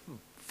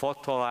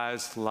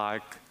photolyase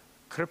like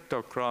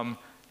cryptochrome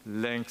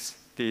links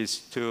these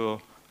 2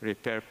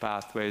 repair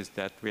pathways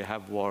that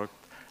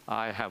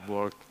I have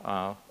worked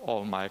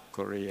all my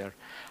career.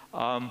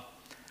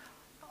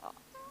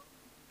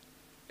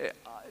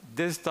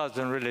 This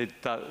doesn't really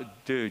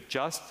do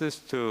justice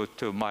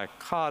to my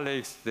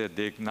colleagues,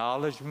 the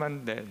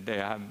acknowledgement that they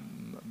have,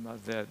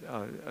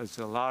 as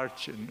a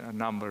large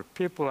number of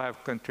people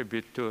have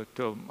contributed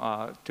to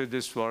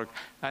this work,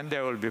 and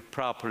they will be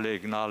properly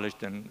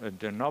acknowledged in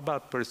the Nobel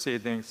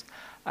proceedings.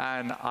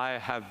 And I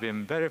have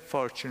been very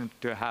fortunate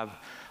to have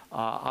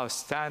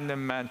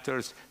outstanding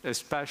mentors,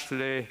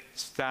 especially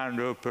Stan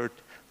Rupert,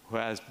 who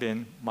has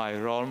been my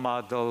role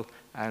model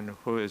and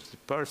who is the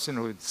person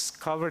who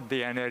discovered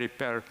DNA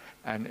repair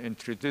and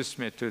introduced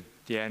me to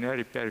the DNA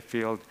repair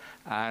field.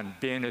 And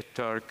being a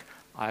Turk,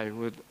 I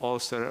would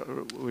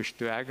also wish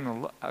to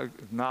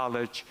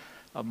acknowledge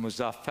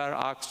Muzaffer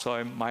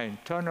Aksoy, my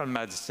internal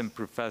medicine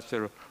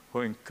professor,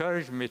 who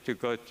encouraged me to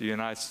go to the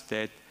United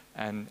States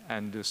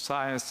and do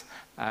science,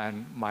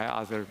 and my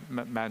other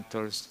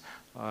mentors,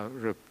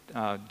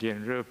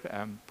 Dean Rupp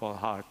and Paul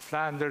Howard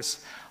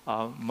Flanders,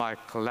 my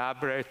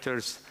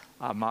collaborators,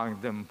 among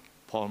them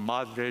Paul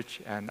Modrich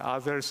and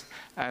others.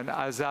 And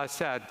as I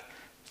said,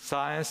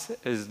 science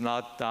is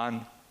not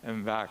done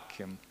in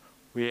vacuum.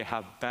 We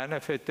have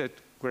benefited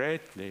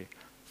greatly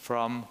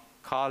from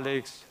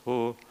colleagues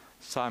who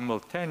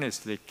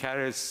simultaneously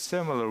carried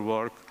similar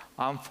work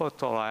on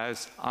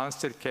photolyase, on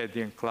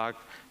circadian clock,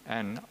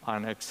 and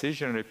on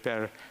excision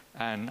repair,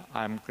 and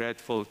I'm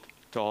grateful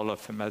to all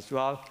of them as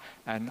well,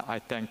 and I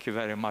thank you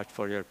very much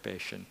for your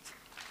patience.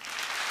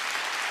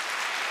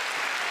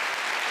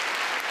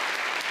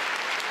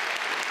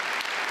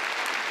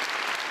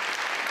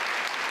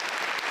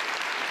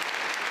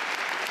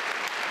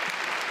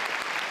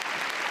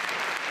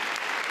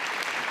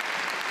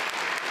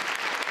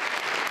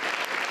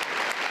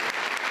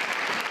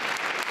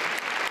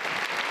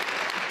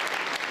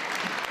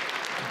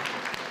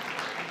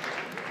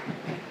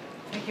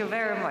 Thank you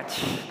very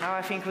much. Now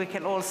I think we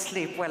can all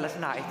sleep well at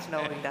night,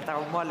 knowing that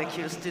our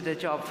molecules did the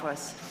job for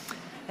us.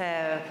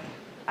 I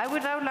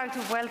would now like to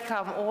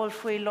welcome all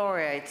 3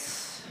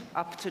 laureates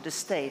up to the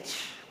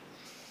stage.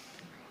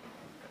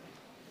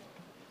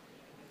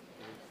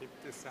 Keep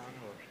the sound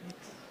or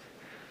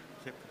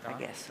keep it I on?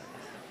 guess.